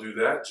leaders don't do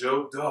that.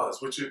 Job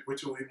does. Which are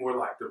we more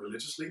like, the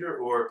religious leader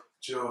or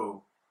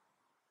Job?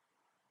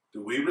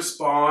 Do we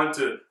respond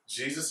to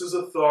Jesus'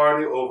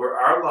 authority over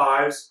our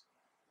lives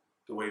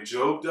the way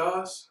Job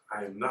does?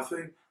 I am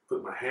nothing.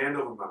 Put my hand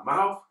over my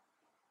mouth.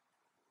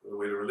 Or the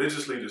way the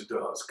religious leaders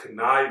does,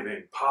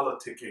 conniving,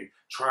 politicking,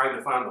 trying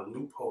to find a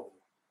loophole.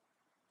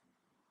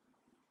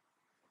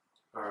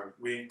 Are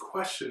we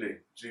questioning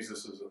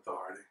Jesus'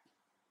 authority?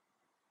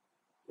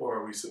 Or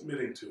are we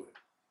submitting to it?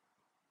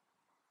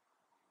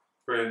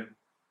 Friend,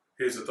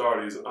 his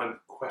authority is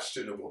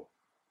unquestionable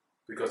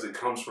because it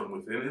comes from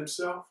within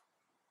himself,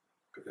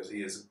 because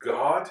he is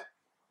God,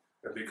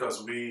 and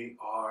because we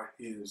are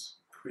his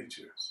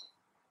creatures.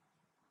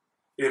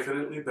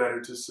 Infinitely better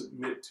to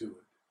submit to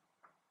it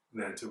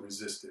than to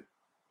resist it.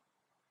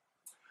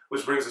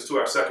 Which brings us to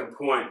our second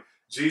point.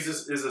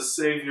 Jesus is a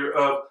Savior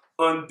of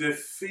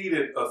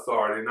undefeated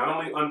authority. Not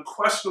only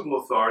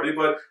unquestionable authority,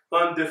 but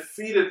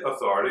undefeated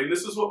authority. And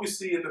this is what we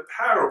see in the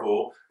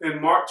parable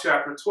in Mark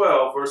chapter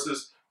 12,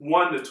 verses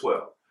 1 to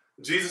 12.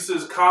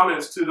 Jesus'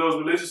 comments to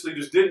those religious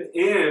leaders didn't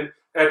end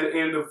at the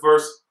end of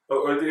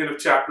at the end of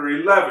chapter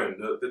 11.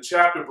 The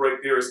chapter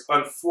break there is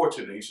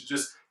unfortunate. You should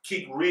just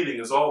keep reading.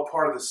 It's all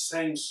part of the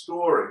same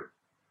story.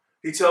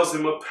 He tells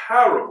them a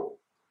parable.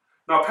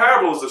 Now, a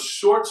parable is a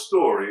short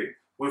story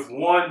with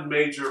one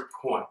major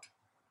point.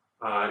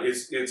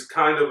 It's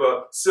kind of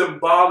a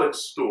symbolic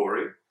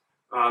story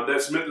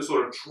that's meant to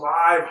sort of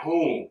drive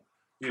home,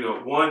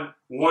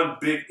 one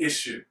big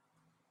issue.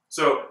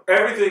 So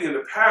everything in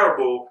the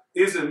parable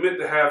isn't meant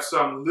to have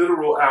some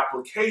literal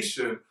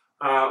application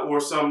or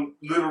some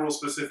literal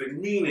specific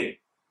meaning.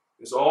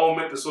 It's all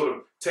meant to sort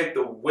of take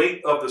the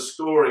weight of the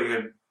story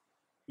and,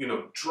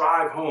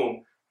 drive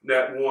home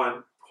that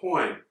one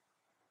point.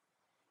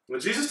 When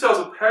Jesus tells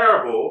a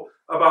parable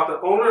about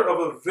the owner of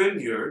a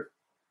vineyard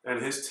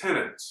and his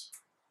tenants.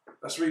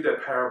 Let's read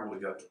that parable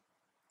together.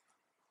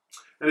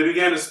 And he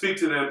began to speak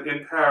to them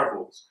in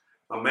parables.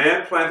 A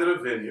man planted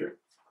a vineyard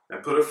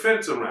and put a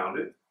fence around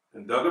it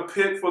and dug a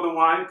pit for the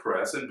wine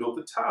press and built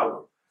a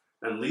tower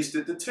and leased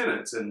it to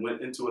tenants and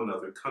went into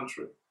another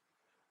country.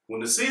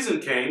 When the season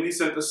came, he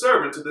sent the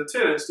servant to the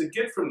tenants to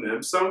get from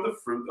them some of the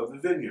fruit of the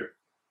vineyard.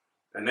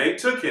 And they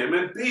took him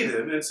and beat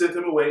him and sent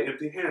him away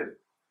empty-handed.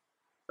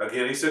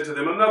 Again, he sent to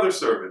them another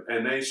servant,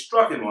 and they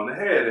struck him on the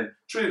head and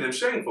treated him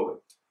shamefully.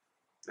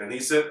 And he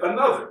sent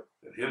another,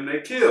 and him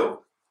they killed.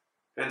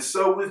 And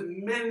so with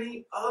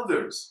many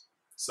others.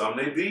 Some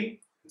they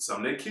beat, and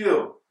some they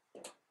killed.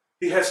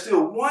 He had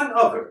still one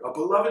other, a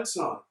beloved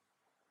son.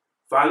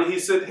 Finally, he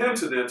sent him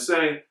to them,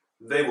 saying,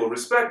 they will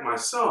respect my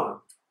son.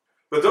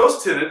 But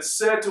those tenants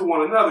said to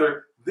one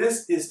another,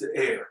 this is the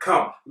heir.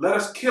 Come, let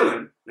us kill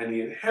him, and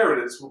the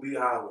inheritance will be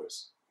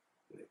ours.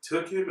 And they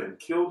took him and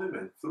killed him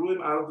and threw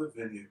him out of the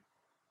vineyard.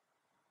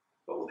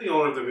 What will the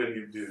owner of the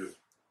vineyard do?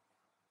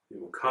 He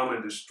will come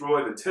and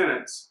destroy the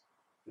tenants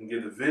and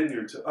give the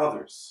vineyard to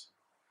others.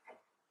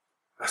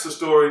 That's the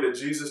story that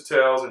Jesus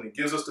tells, and he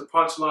gives us the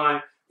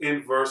punchline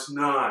in verse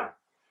 9.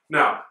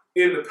 Now,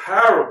 in the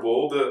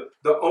parable,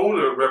 the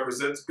owner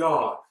represents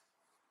God.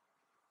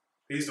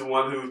 He's the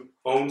one who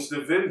owns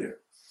the vineyard.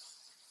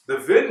 The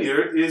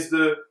vineyard is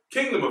the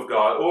kingdom of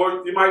God,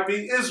 or it might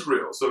be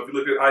Israel. So if you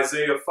look at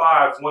Isaiah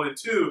 5, 1 and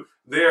 2,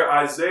 there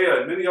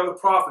Isaiah and many other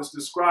prophets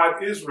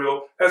describe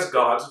Israel as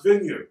God's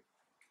vineyard.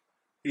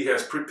 He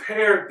has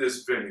prepared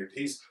this vineyard.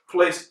 He's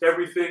placed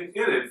everything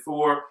in it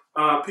for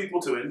people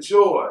to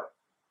enjoy.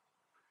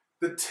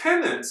 The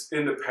tenants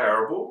in the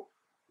parable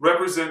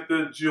represent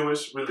the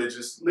Jewish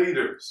religious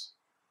leaders.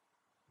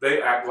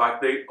 They act like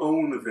they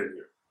own the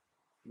vineyard.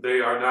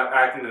 They are not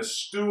acting as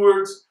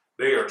stewards.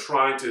 They are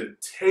trying to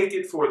take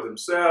it for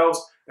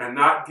themselves and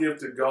not give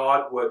to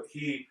God what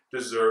he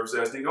deserves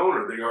as the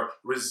owner. They are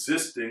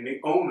resisting the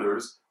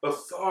owner's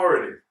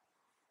authority.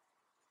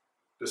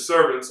 The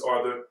servants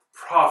are the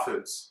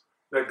prophets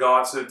that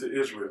God sent to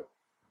Israel,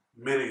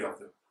 many of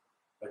them,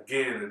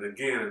 again and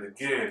again and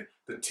again,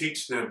 to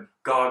teach them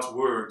God's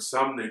word.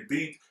 Some they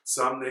beat,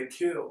 some they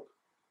killed.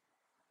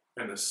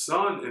 And the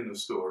son in the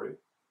story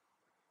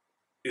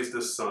is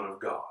the Son of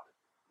God.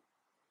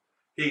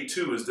 He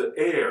too is the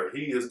heir.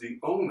 He is the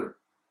owner.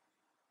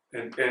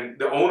 And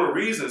the owner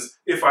reasons,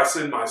 if I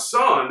send my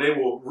son, they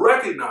will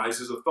recognize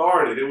his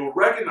authority. They will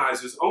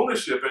recognize his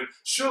ownership, and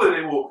surely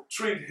they will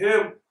treat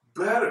him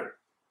better.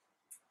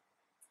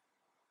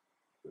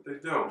 But they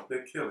don't.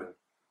 They kill him.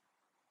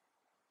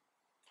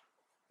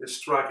 It's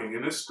striking.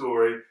 In this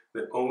story,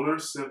 the owner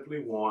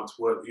simply wants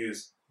what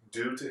is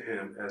due to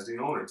him as the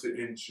owner, to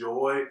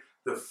enjoy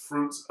the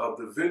fruits of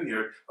the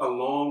vineyard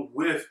along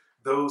with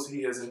those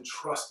he has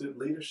entrusted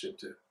leadership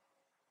to.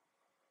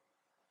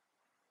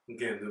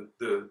 Again,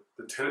 the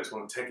tenants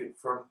want to take it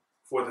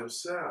for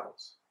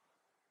themselves.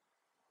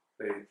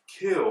 They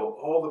kill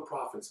all the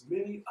prophets,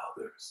 many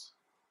others.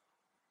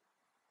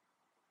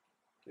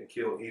 They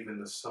kill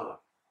even the son.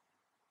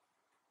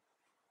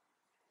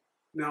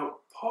 Now,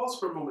 pause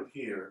for a moment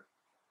here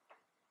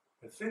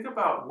and think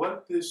about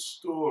what this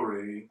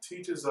story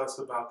teaches us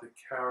about the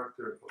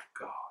character of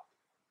God.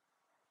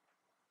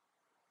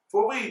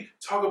 Before we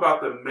talk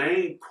about the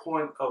main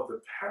point of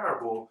the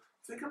parable,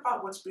 think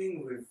about what's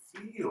being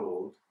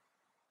revealed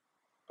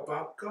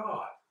about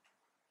God.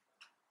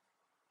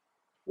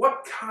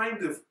 What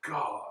kind of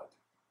God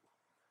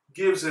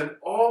gives an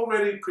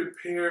already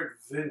prepared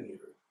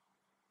vineyard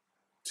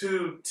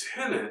to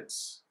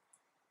tenants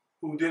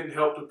who didn't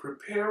help to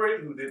prepare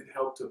it, who didn't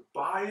help to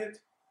buy it,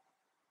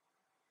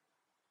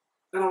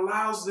 and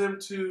allows them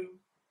to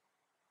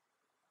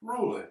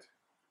rule it?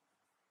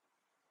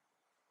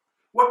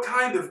 What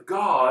kind of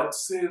God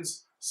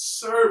sends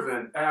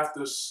servant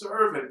after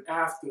servant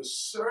after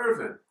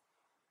servant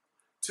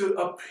to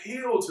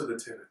appeal to the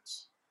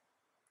tenants?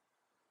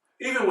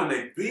 Even when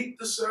they beat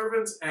the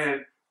servants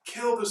and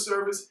kill the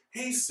servants,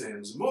 he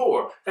sends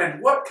more.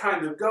 And what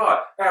kind of God,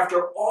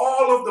 after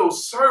all of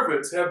those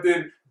servants have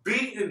been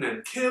beaten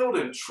and killed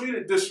and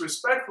treated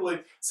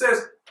disrespectfully,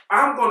 says,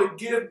 I'm going to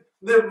give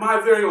them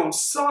my very own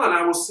son.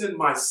 I will send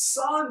my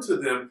son to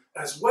them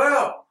as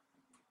well,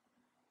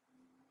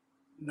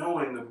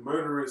 knowing the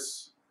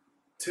murderous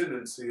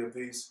tendency of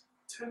these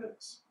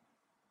tenants.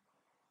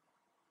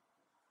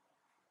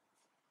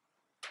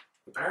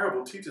 The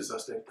parable teaches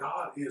us that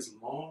God is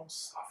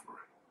long-suffering.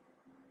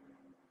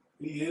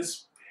 He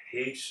is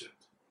patient.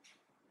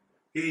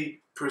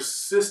 He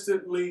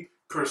persistently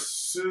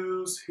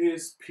pursues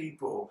his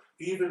people,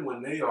 even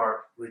when they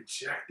are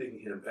rejecting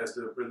him, as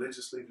the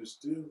religious leaders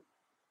do.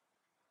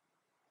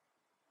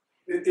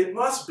 It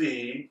must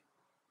be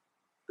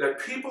that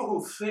people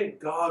who think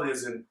God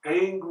is an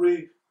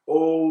angry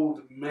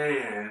old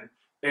man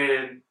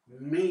and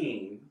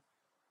mean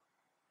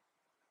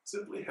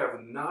simply have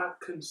not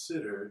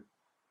considered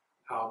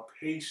how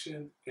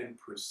patient and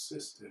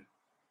persistent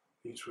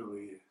he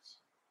truly is.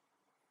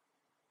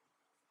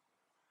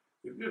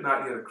 If you're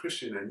not yet a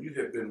Christian and you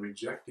have been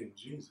rejecting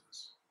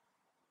Jesus,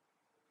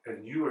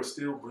 and you are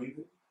still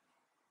breathing,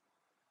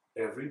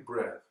 every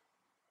breath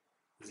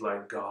is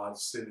like God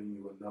sending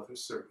you another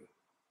servant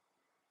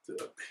to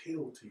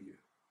appeal to you,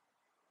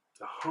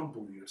 to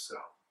humble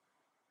yourself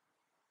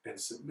and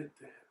submit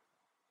to him.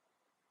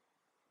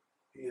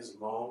 He is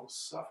long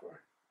suffering.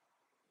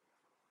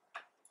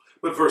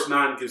 But verse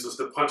 9 gives us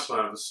the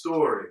punchline of the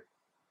story.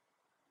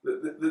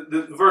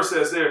 The verse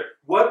says there,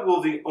 what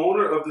will the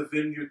owner of the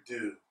vineyard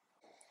do?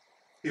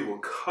 He will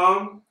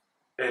come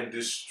and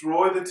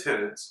destroy the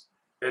tenants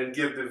and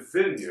give the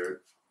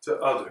vineyard to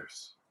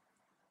others.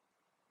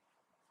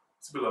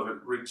 So, beloved,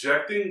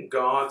 rejecting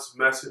God's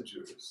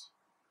messengers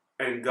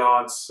and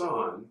God's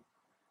Son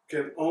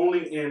can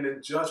only end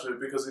in judgment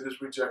because it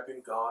is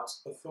rejecting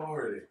God's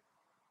authority.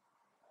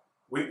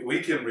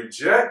 We can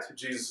reject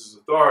Jesus'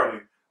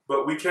 authority,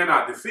 but we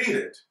cannot defeat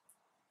it.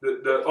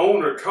 The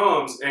owner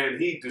comes and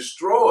he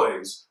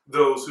destroys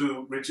those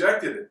who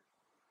rejected it.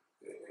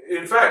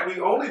 In fact, we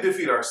only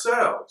defeat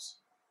ourselves.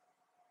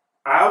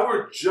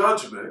 Our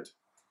judgment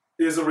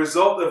is a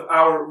result of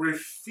our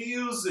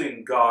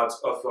refusing God's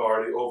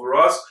authority over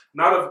us,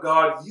 not of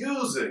God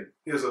using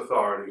his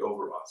authority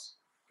over us.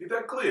 Get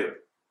that clear?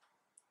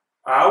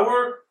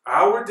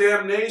 Our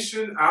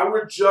damnation,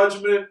 our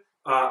judgment,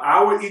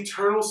 our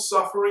eternal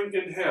suffering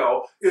in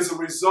hell is a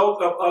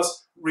result of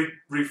us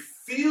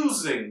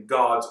refusing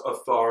God's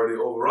authority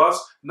over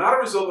us, not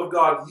a result of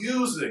God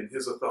using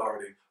his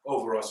authority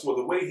over us. For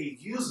the way he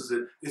uses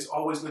it is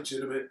always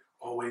legitimate,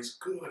 always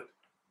good.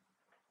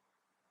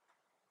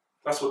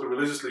 That's what the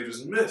religious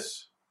leaders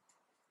miss.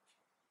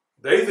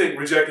 They think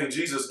rejecting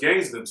Jesus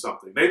gains them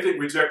something. They think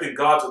rejecting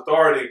God's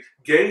authority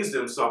gains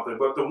them something.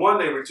 But the one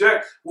they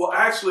reject will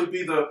actually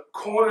be the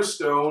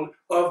cornerstone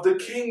of the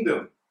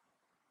kingdom.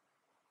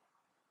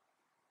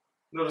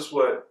 Notice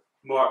what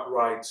Mark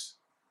writes,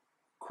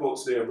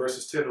 quotes there,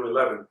 verses 10 to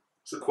 11.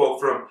 It's a quote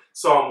from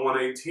Psalm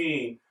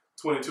 118,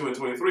 22 and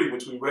 23,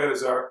 which we read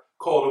as our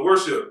call to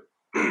worship.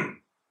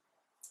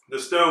 The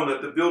stone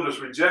that the builders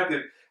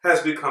rejected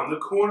has become the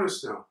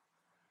cornerstone.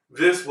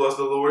 This was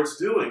the Lord's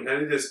doing,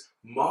 and it is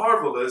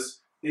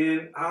marvelous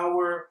in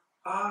our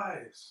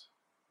eyes.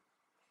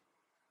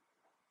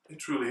 It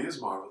truly is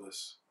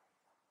marvelous.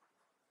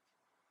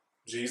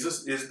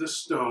 Jesus is the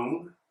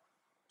stone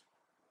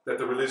that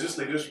the religious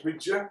leaders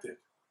rejected.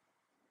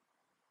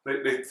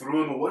 They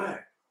threw him away.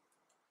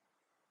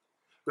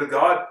 But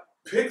God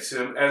picks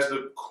him as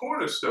the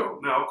cornerstone.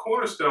 Now, a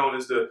cornerstone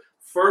is the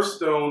first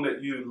stone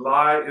that you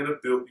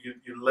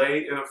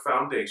lay in a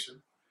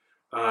foundation.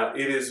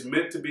 It is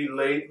meant to be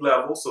laid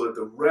level so that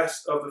the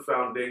rest of the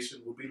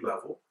foundation will be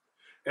level.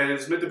 And it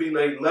is meant to be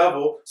laid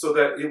level so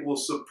that it will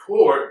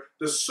support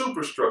the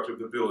superstructure of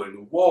the building,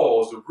 the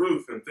walls, the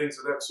roof, and things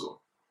of that sort.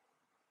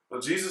 Now,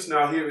 Jesus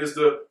now here is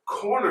the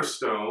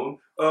cornerstone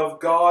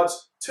of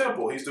God's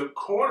temple. He's the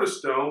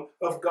cornerstone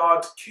of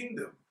God's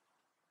kingdom.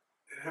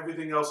 And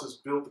everything else is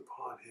built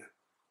upon him.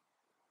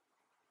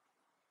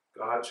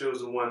 God chose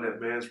the one that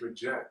man's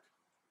reject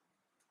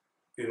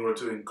in order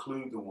to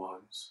include the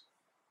ones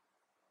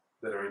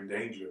that are in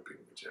danger of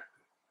being rejected.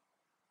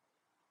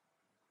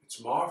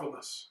 It's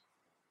marvelous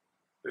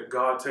that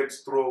God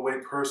takes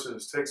throwaway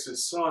persons, takes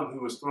his son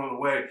who was thrown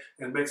away,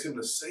 and makes him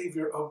the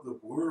Savior of the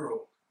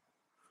world.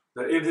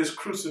 That in his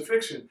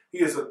crucifixion, he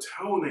is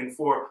atoning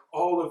for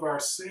all of our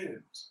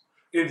sins.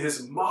 In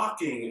his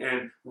mocking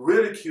and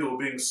ridicule,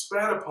 being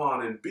spat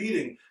upon and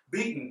beaten,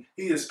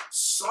 he is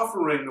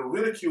suffering the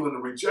ridicule and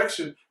the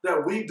rejection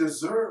that we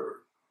deserve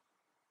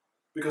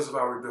because of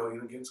our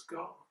rebellion against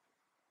God.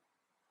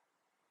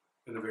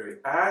 And the very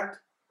act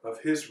of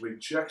his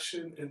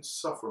rejection and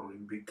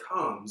suffering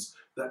becomes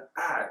the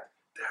act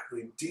that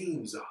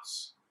redeems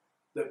us,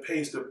 that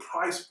pays the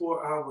price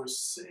for our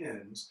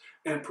sins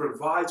and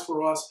provides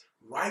for us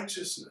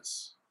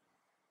righteousness,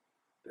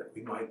 that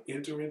we might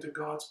enter into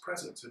God's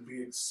presence and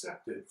be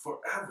accepted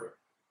forever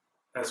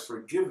as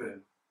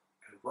forgiven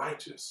and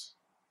righteous,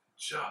 and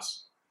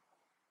just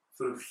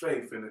through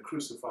faith in the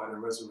crucified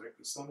and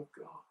resurrected Son of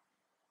God.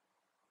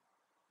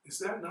 Is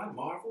that not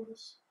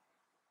marvelous?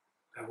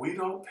 That we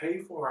don't pay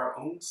for our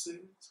own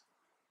sins?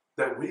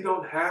 That we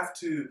don't have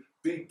to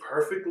be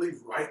perfectly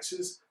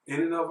righteous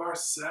in and of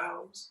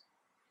ourselves?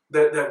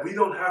 That we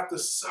don't have to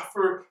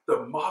suffer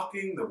the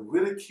mocking, the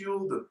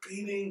ridicule, the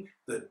beating,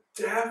 the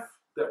death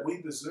that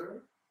we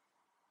deserve?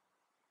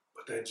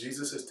 But that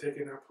Jesus has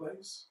taken our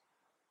place?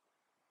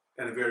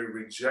 And the very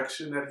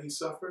rejection that he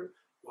suffered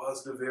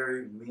was the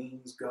very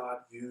means God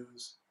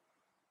used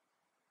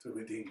to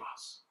redeem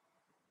us.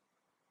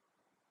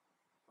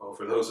 Oh,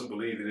 for those who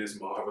believe, it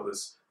is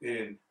marvelous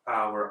in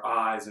our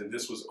eyes, and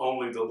this was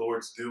only the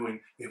Lord's doing.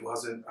 It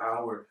wasn't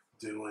our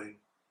doing.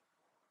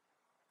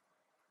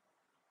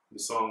 The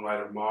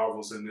songwriter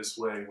marvels in this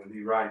way when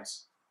he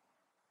writes,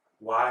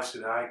 "Why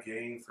should I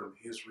gain from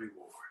his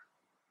reward?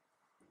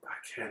 I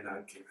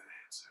cannot give an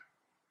answer."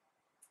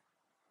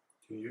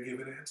 Can you give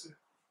an answer?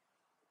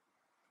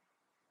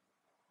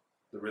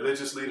 The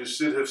religious leaders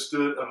should have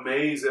stood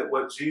amazed at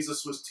what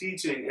Jesus was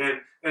teaching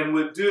and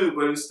would do,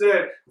 but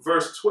instead,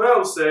 verse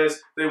 12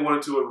 says they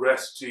wanted to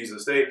arrest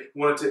Jesus. They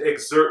wanted to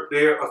exert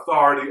their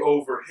authority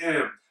over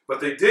him,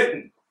 but they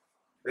didn't.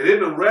 They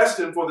didn't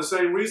arrest him for the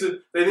same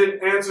reason. They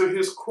didn't answer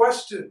his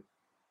question.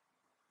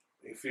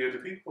 They feared the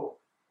people.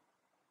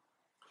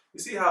 You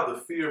see how the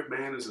fear of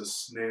man is a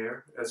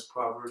snare, as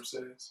Proverbs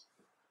says?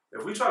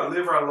 If we try to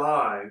live our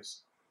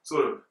lives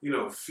sort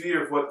of,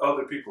 fear of what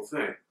other people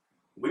think,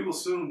 we will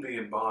soon be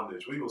in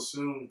bondage. We will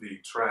soon be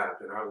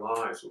trapped, and our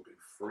lives will be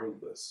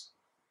fruitless.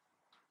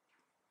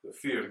 The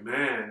fear of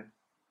man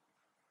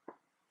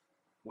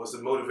was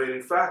the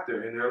motivating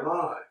factor in their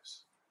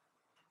lives.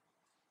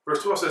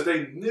 Verse 12 says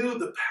they knew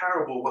the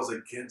parable was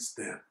against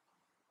them.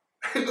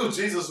 They knew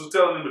Jesus was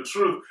telling them the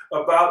truth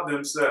about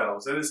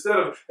themselves. And instead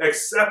of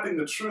accepting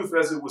the truth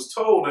as it was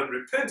told and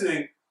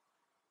repenting,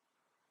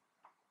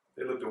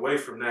 they looked away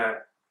from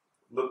that,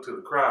 looked to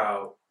the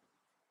crowd,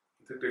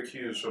 and took their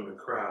cues from the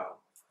crowd.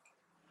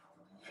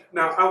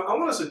 Now, I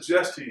want to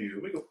suggest to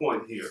you, make a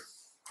point here.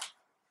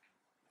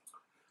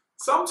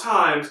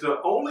 Sometimes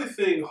the only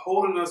thing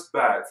holding us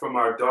back from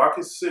our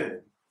darkest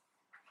sin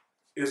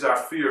is our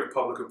fear of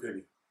public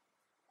opinion.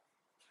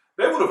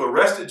 They would have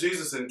arrested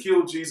Jesus and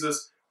killed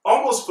Jesus,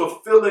 almost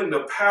fulfilling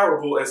the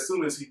parable as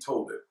soon as he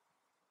told it.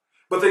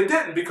 But they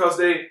didn't because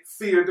they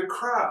feared the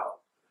crowd.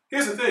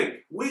 Here's the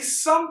thing. We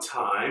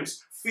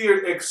sometimes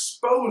fear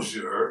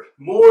exposure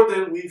more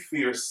than we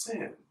fear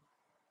sin.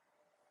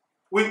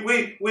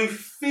 We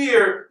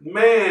fear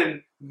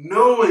man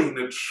knowing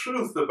the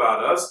truth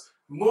about us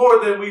more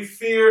than we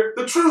fear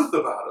the truth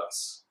about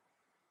us.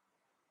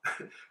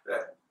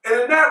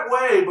 And in that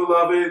way,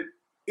 beloved,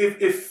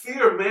 if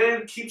fear of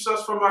man keeps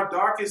us from our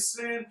darkest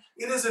sin,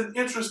 it is an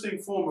interesting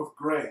form of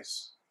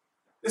grace.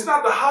 It's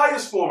not the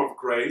highest form of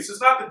grace. It's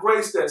not the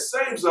grace that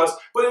saves us,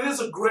 but it is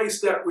a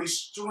grace that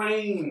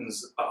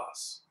restrains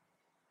us.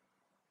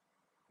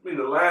 The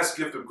last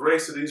gift of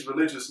grace to these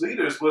religious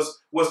leaders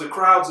was the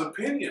crowd's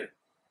opinion.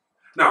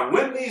 Now,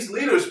 when these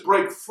leaders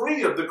break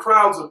free of the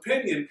crowd's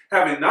opinion,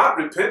 having not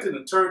repented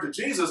and turned to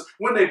Jesus,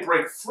 when they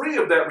break free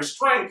of that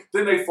restraint,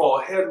 then they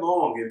fall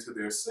headlong into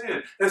their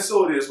sin. And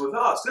so it is with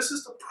us. This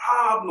is the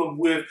problem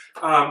with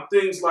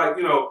things like,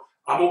 I'm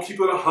going to keep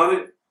it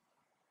 100,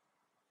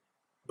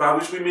 by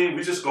which we mean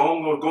we just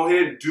go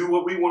ahead and do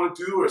what we want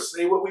to do or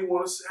say what we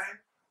want to say.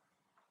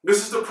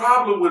 This is the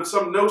problem with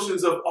some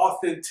notions of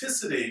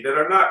authenticity that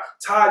are not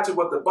tied to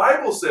what the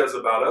Bible says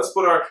about us,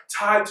 but are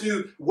tied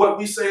to what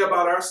we say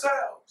about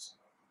ourselves.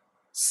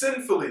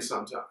 Sinfully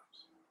sometimes.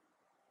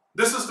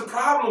 This is the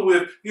problem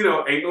with,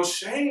 ain't no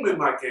shame in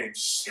my game.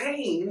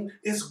 Shame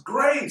is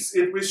grace.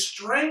 It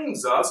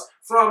restrains us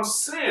from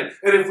sin.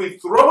 And if we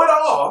throw it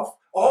off,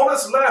 all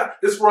that's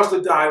left is for us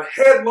to dive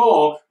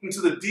headlong into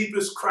the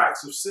deepest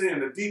cracks of sin,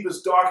 the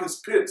deepest,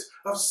 darkest pits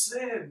of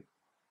sin.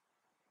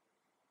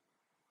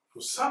 So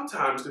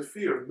sometimes the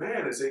fear of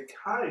man is a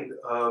kind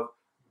of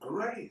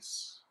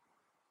grace.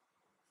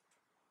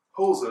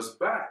 Holds us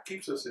back,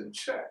 keeps us in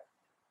check,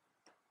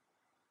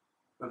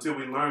 until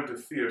we learn to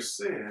fear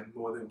sin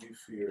more than we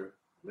fear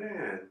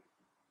man.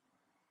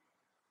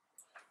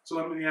 So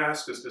let me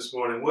ask us this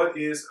morning, what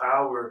is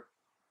our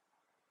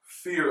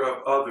fear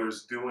of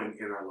others doing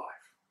in our life?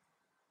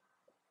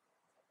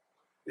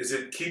 Is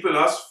it keeping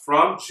us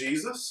from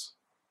Jesus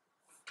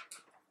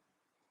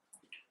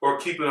or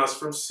keeping us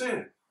from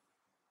sin?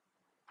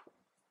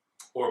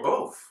 Or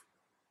both?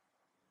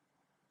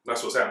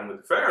 That's what's happened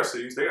with the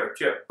Pharisees. They are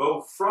kept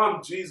both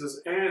from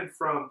Jesus and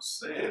from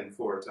sin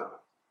for a time.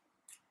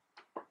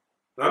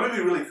 Now, let me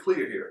be really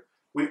clear here.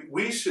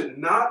 We should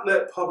not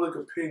let public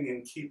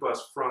opinion keep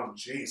us from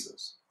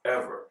Jesus,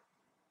 ever.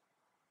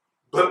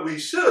 But we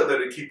should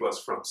let it keep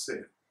us from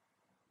sin.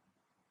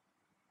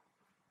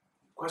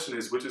 The question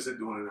is, which is it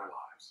doing in our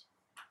lives?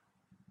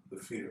 The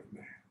fear of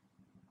man.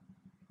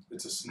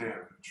 It's a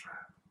snare and a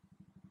trap.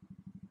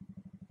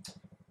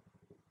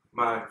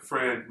 My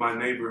friend, my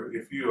neighbor,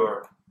 if you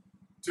are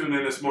tuned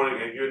in this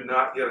morning and you're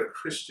not yet a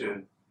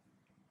Christian,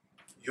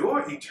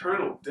 your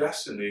eternal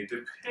destiny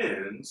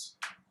depends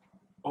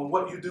on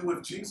what you do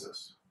with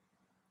Jesus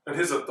and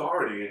his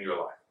authority in your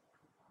life.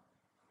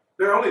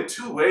 There are only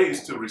two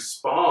ways to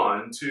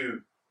respond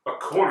to a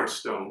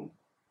cornerstone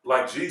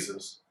like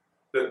Jesus,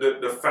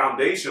 the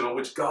foundation on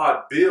which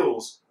God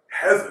builds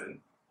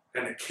heaven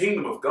and the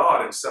kingdom of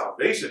God and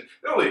salvation.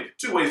 There are only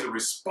two ways to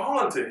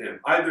respond to him.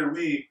 Either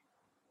we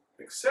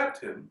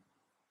accept him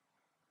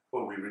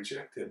or we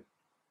reject him.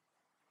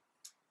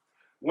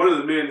 One of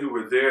the men who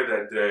were there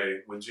that day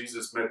when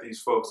Jesus met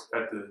these folks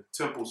at the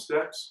temple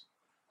steps,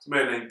 is a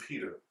man named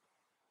Peter.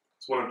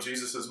 He's one of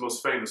Jesus'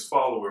 most famous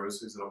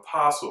followers. He's an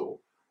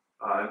apostle,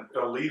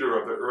 a leader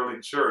of the early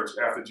church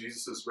after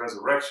Jesus'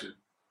 resurrection.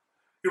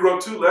 He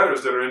wrote 2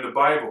 letters that are in the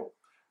Bible.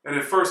 And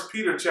in 1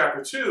 Peter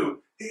chapter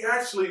 2, he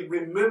actually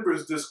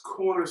remembers this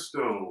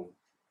cornerstone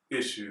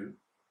issue.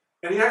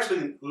 And he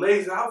actually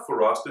lays out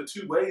for us the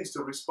 2 ways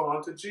to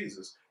respond to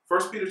Jesus.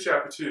 1 Peter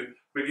chapter 2,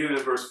 beginning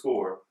in verse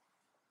 4.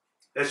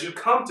 As you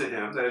come to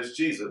him, that is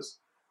Jesus,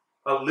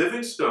 a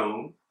living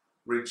stone,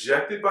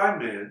 rejected by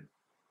men,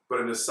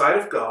 but in the sight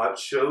of God,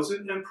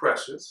 chosen and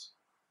precious,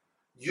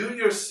 you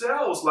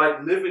yourselves,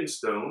 like living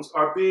stones,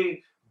 are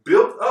being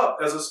built up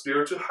as a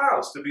spiritual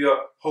house to be a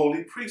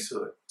holy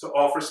priesthood, to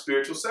offer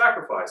spiritual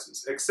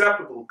sacrifices,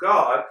 acceptable to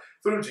God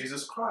through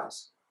Jesus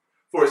Christ.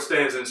 For it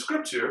stands in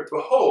Scripture,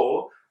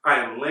 behold, I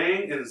am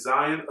laying in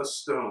Zion a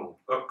stone,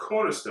 a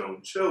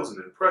cornerstone,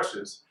 chosen and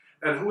precious,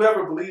 and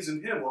whoever believes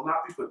in him will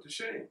not be put to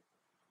shame.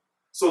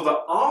 So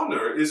the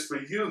honor is for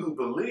you who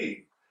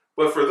believe,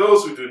 but for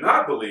those who do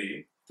not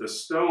believe, the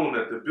stone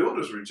that the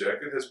builders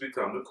rejected has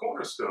become the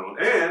cornerstone,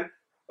 and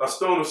a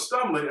stone of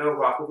stumbling and a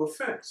rock of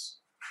offense.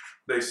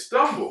 They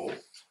stumble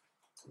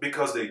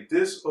because they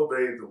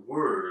disobeyed the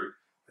word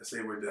as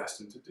they were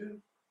destined to do.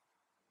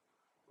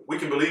 We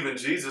can believe in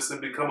Jesus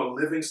and become a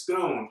living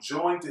stone,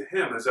 joined to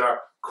him as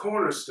our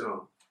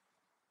cornerstone.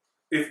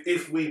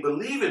 If we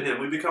believe in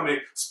him, we become a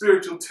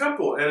spiritual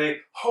temple and a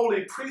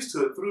holy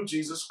priesthood through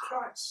Jesus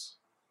Christ.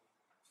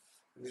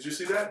 Did you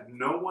see that?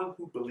 No one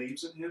who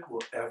believes in him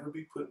will ever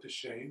be put to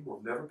shame,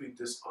 will never be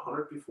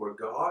dishonored before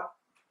God,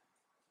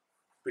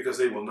 because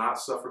they will not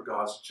suffer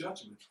God's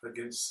judgment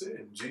against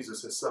sin.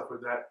 Jesus has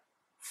suffered that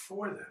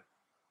for them.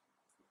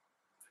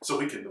 So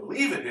we can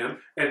believe in him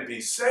and be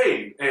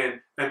saved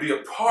and be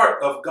a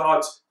part of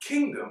God's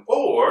kingdom,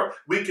 or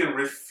we can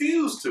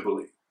refuse to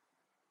believe.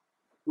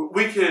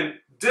 We can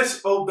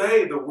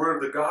disobey the word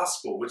of the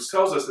gospel, which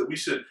tells us that we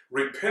should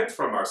repent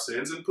from our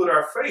sins and put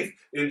our faith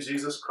in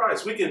Jesus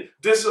Christ. We can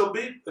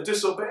disobey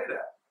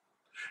that.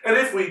 And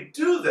if we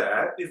do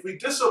that, if we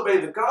disobey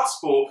the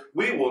gospel,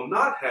 we will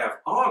not have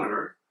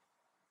honor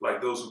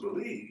like those who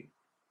believe.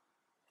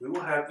 We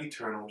will have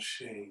eternal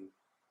shame,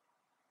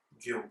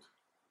 guilt,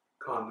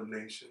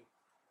 condemnation.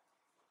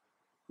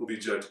 We'll be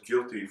judged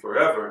guilty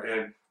forever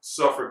and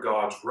suffer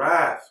God's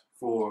wrath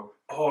for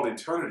all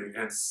eternity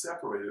and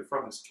separated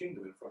from his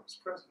kingdom and from his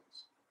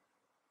presence.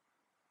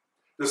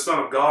 The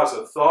Son of God's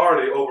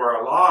authority over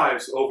our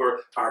lives, over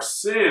our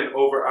sin,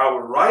 over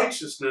our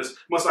righteousness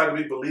must either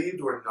be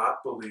believed or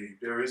not believed.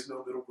 There is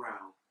no middle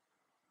ground.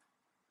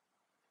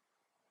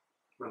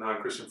 My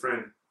non-Christian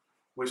friend,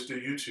 which do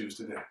you choose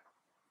today?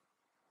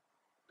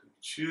 Do you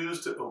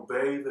choose to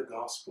obey the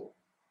gospel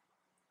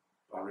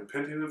by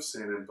repenting of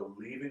sin and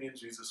believing in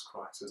Jesus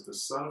Christ as the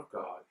Son of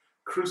God,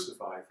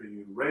 crucified for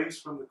you,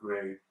 raised from the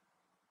grave,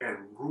 and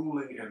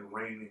ruling and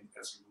reigning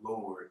as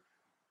Lord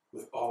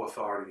with all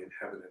authority in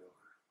heaven and earth?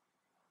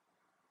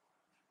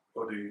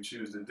 Or do you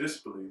choose to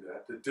disbelieve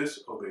that, to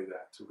disobey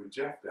that, to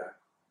reject that,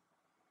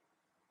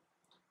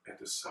 and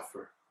to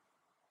suffer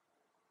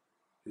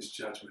his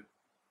judgment?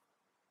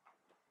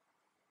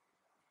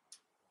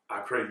 I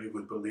pray you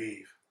would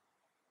believe,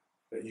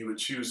 that you would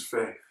choose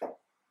faith,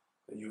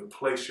 that you would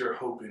place your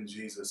hope in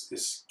Jesus,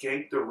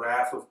 escape the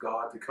wrath of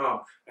God to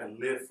come, and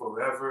live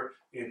forever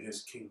in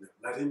his kingdom.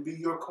 Let him be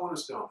your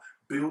cornerstone.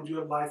 Build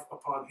your life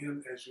upon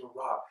him as your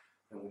rock.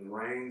 And when the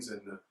rains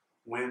and the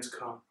winds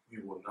come,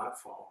 you will not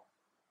fall.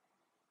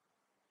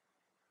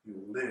 You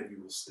will live,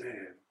 you will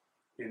stand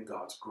in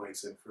God's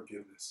grace and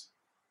forgiveness.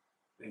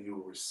 And you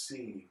will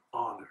receive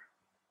honor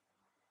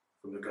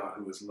from the God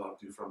who has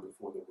loved you from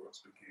before the worlds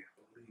began.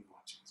 Believe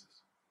on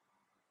Jesus,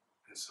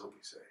 and so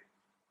be saved.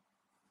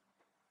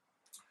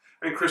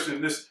 And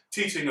Christian, this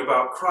teaching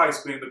about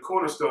Christ being the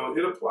cornerstone,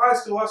 it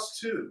applies to us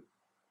too,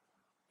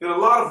 in a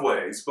lot of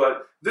ways.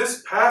 But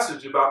this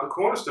passage about the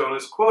cornerstone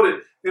is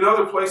quoted in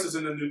other places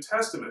in the New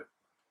Testament.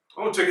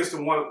 I want to take us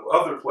to one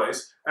other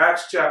place,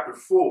 Acts chapter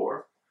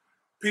 4.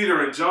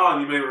 Peter and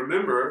John, you may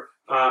remember,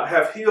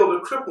 have healed a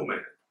crippled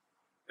man.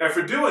 And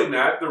for doing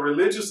that, the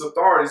religious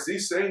authorities,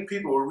 these same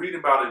people we're reading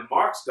about in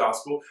Mark's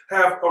gospel,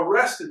 have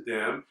arrested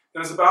them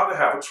and is about to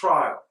have a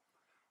trial.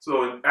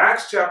 So in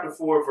Acts chapter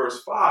 4,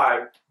 verse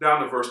 5,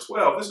 down to verse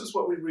 12, this is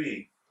what we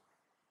read.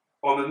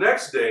 On the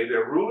next day,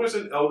 their rulers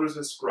and elders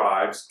and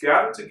scribes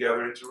gathered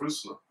together in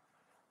Jerusalem,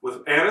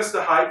 with Annas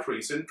the high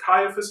priest, and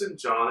Caiaphas and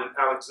John and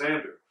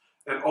Alexander,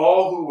 and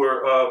all who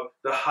were of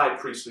the high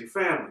priestly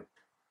family.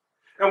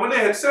 And when they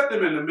had set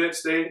them in the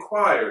midst, they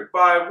inquired,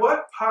 by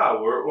what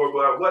power or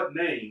by what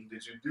name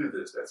did you do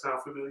this? That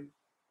sound familiar?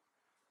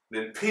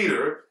 Then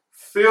Peter,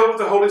 filled with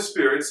the Holy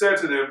Spirit, said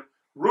to them,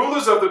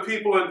 rulers of the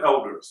people and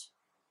elders,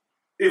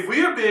 if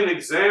we are being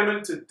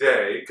examined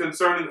today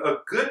concerning a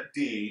good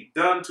deed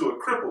done to a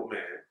crippled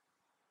man,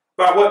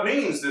 by what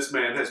means this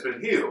man has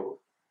been healed,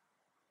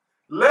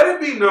 let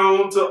it be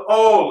known to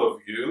all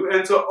of you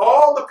and to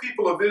all the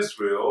people of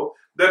Israel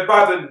that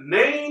by the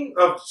name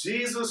of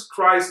Jesus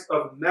Christ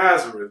of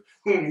Nazareth,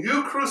 whom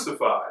you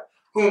crucified,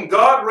 whom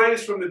God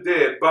raised from the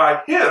dead,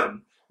 by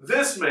him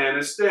this man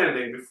is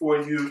standing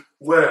before you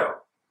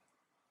well.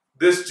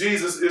 This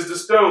Jesus is the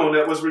stone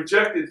that was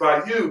rejected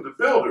by you, the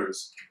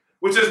builders,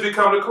 which has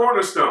become the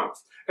cornerstone.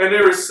 And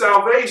there is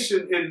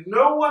salvation in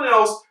no one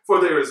else,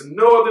 for there is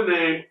no other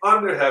name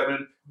under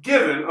heaven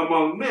given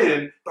among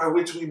men by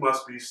which we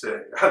must be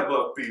saved. I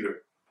love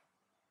Peter.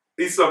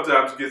 He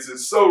sometimes gets it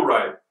so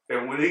right.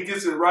 And when he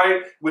gets it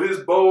right with his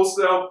bold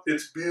self,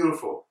 it's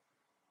beautiful.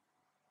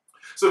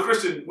 So,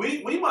 Christian,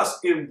 we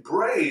must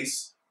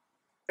embrace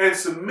and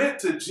submit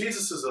to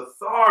Jesus'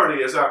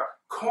 authority as our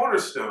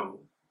cornerstone.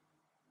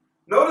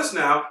 Notice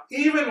now,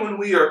 even when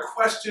we are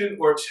questioned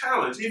or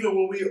challenged, even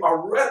when we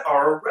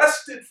are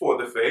arrested for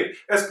the faith,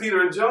 as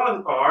Peter and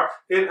John are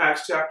in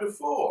Acts chapter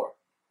 4.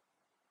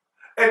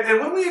 And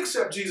when we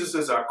accept Jesus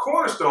as our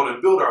cornerstone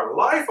and build our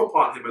life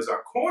upon him as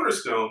our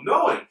cornerstone,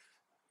 knowing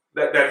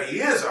that he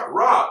is our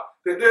rock,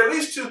 that there are at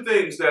least two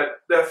things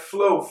that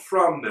flow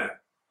from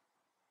that.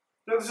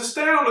 Now, to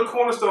stand on the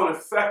cornerstone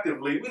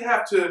effectively, we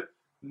have to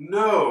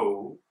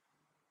know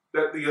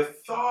that the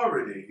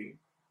authority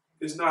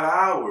is not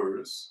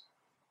ours,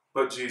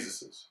 but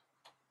Jesus's.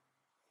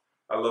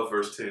 I love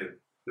verse 10.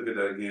 Look at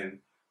that again.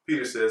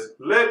 Peter says,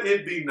 let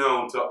it be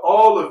known to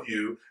all of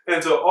you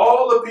and to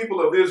all the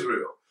people of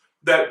Israel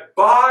that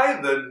by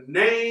the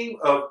name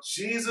of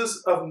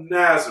Jesus of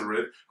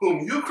Nazareth,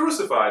 whom you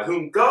crucified,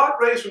 whom God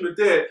raised from the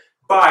dead,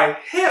 by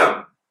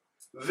him,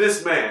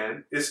 this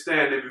man is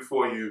standing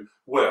before you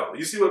well.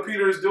 You see what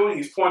Peter is doing?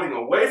 He's pointing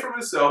away from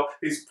himself.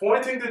 He's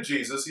pointing to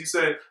Jesus. He's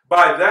saying,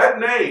 by that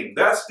name,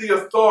 that's the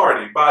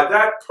authority. By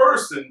that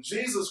person,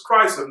 Jesus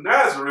Christ of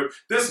Nazareth,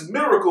 this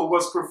miracle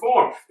was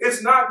performed.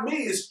 It's not me,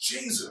 it's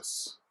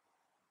Jesus.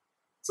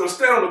 So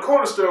stand on the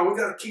cornerstone, we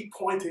got to keep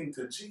pointing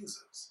to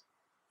Jesus.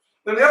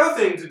 And the other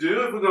thing to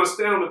do, if we're going to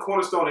stand on the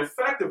cornerstone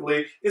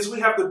effectively, is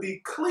we have to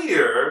be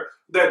clear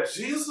that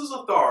Jesus'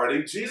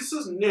 authority,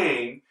 Jesus'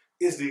 name,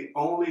 is the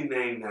only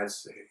name that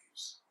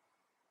saves.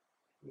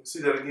 You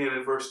see that again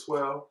in verse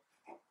 12?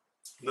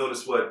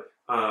 Notice what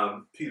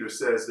Peter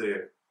says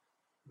there.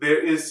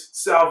 There is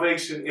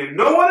salvation in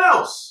no one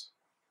else,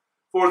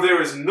 for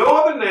there is no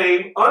other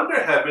name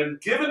under heaven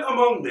given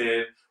among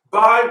men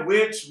by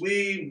which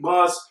we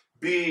must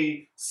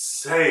be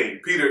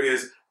saved. Peter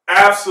is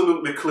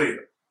absolutely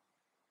clear.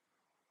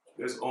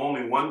 There's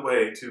only one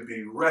way to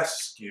be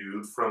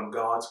rescued from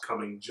God's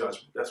coming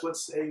judgment. That's what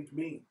saved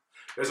means.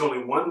 There's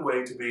only one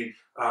way to be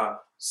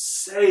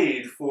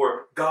saved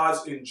for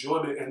God's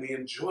enjoyment and the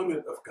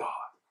enjoyment of God.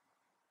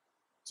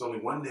 There's only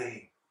one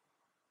name.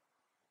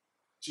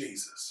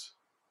 Jesus.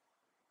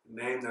 The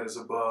name that is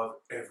above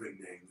every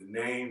name. The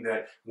name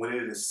that when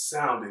it is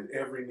sounded,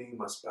 every knee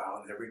must bow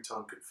and every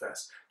tongue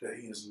confess that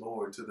he is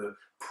Lord, to the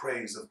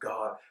praise of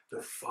God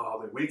the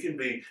Father. We can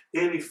be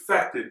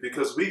ineffective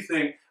because we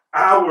think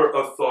our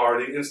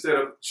authority instead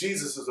of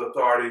Jesus'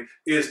 authority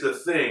is the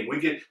thing. We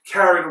get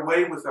carried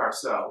away with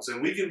ourselves,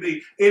 and we can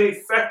be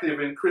ineffective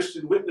in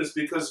Christian witness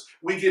because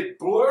we get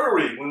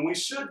blurry when we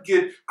should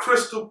get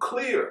crystal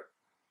clear.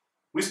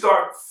 We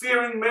start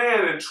fearing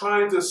man and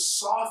trying to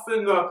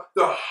soften the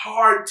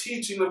hard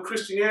teaching of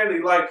Christianity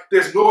like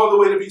there's no other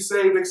way to be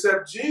saved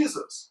except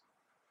Jesus.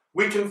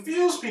 We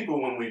confuse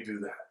people when we do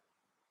that.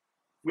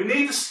 We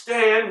need to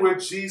stand where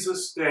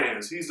Jesus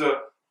stands. He's the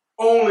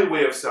only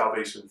way of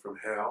salvation from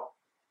hell.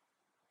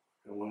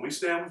 And when we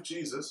stand with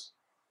Jesus,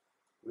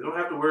 we don't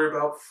have to worry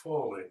about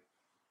falling.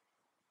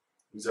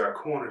 He's our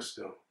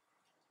cornerstone.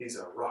 He's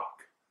our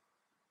rock.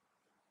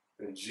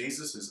 And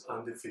Jesus is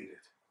undefeated.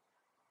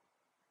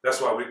 That's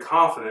why we're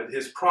confident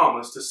his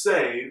promise to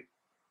save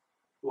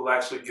will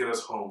actually get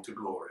us home to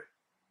glory.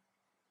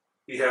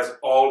 He has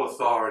all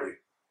authority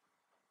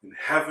in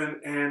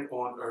heaven and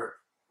on earth.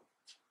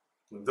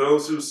 And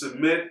those who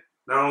submit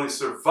not only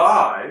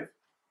survive,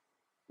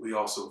 we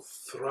also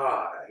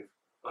thrive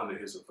under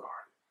his authority.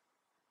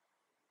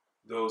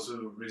 Those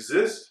who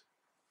resist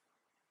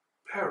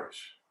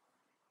perish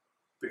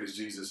because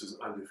Jesus is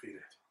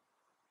undefeated.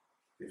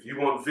 If you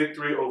want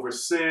victory over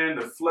sin,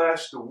 the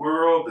flesh, the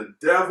world, the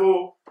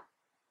devil,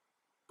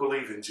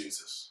 believe in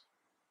Jesus,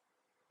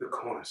 the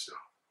cornerstone.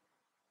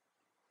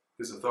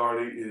 His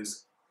authority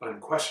is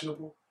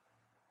unquestionable.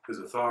 His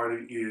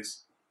authority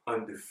is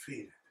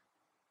undefeated.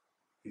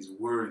 He's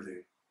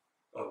worthy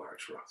of our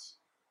trust.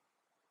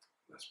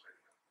 Let's pray.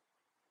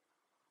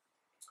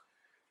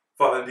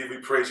 Father, indeed, we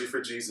praise you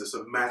for Jesus,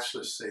 a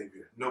matchless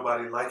Savior.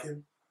 Nobody like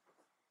him.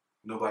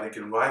 Nobody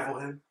can rival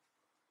him.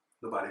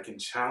 Nobody can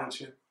challenge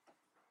him.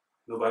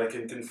 Nobody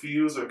can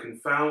confuse or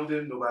confound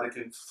him. Nobody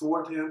can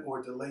thwart him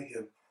or delay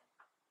him.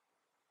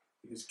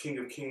 He is King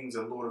of kings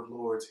and Lord of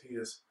lords. He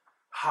is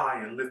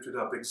high and lifted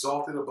up,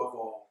 exalted above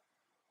all.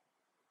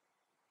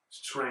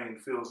 His train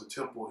fills the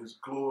temple. His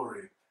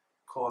glory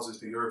causes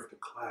the earth to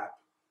clap.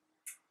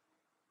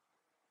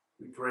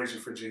 We praise you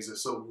for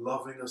Jesus, so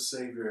loving a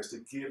Savior as to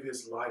give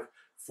his life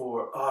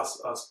for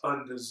us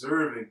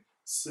undeserving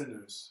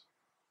sinners.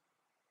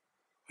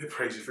 We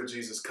praise you for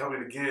Jesus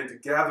coming again to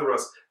gather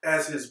us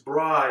as his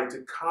bride,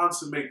 to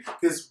consummate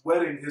his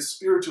wedding, his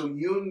spiritual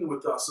union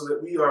with us, so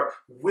that we are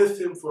with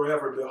him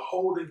forever,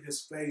 beholding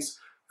his face,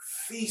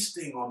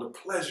 feasting on the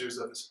pleasures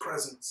of his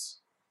presence.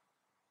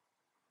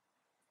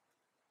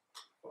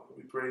 Father,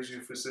 we praise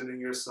you for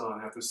sending your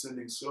Son after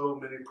sending so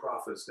many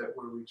prophets that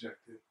were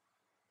rejected.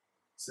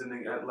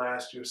 Sending at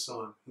last your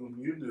Son, whom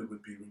you knew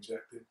would be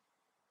rejected,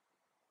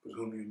 but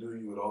whom you knew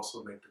you would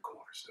also make the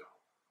cornerstone.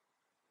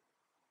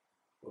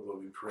 Oh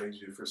Lord, we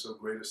praise you for so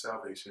great a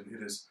salvation.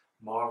 It is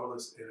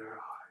marvelous in our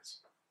eyes.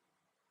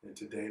 And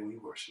today we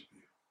worship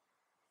you.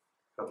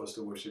 Help us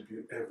to worship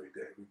you every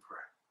day, we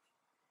pray.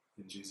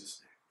 In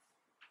Jesus' name.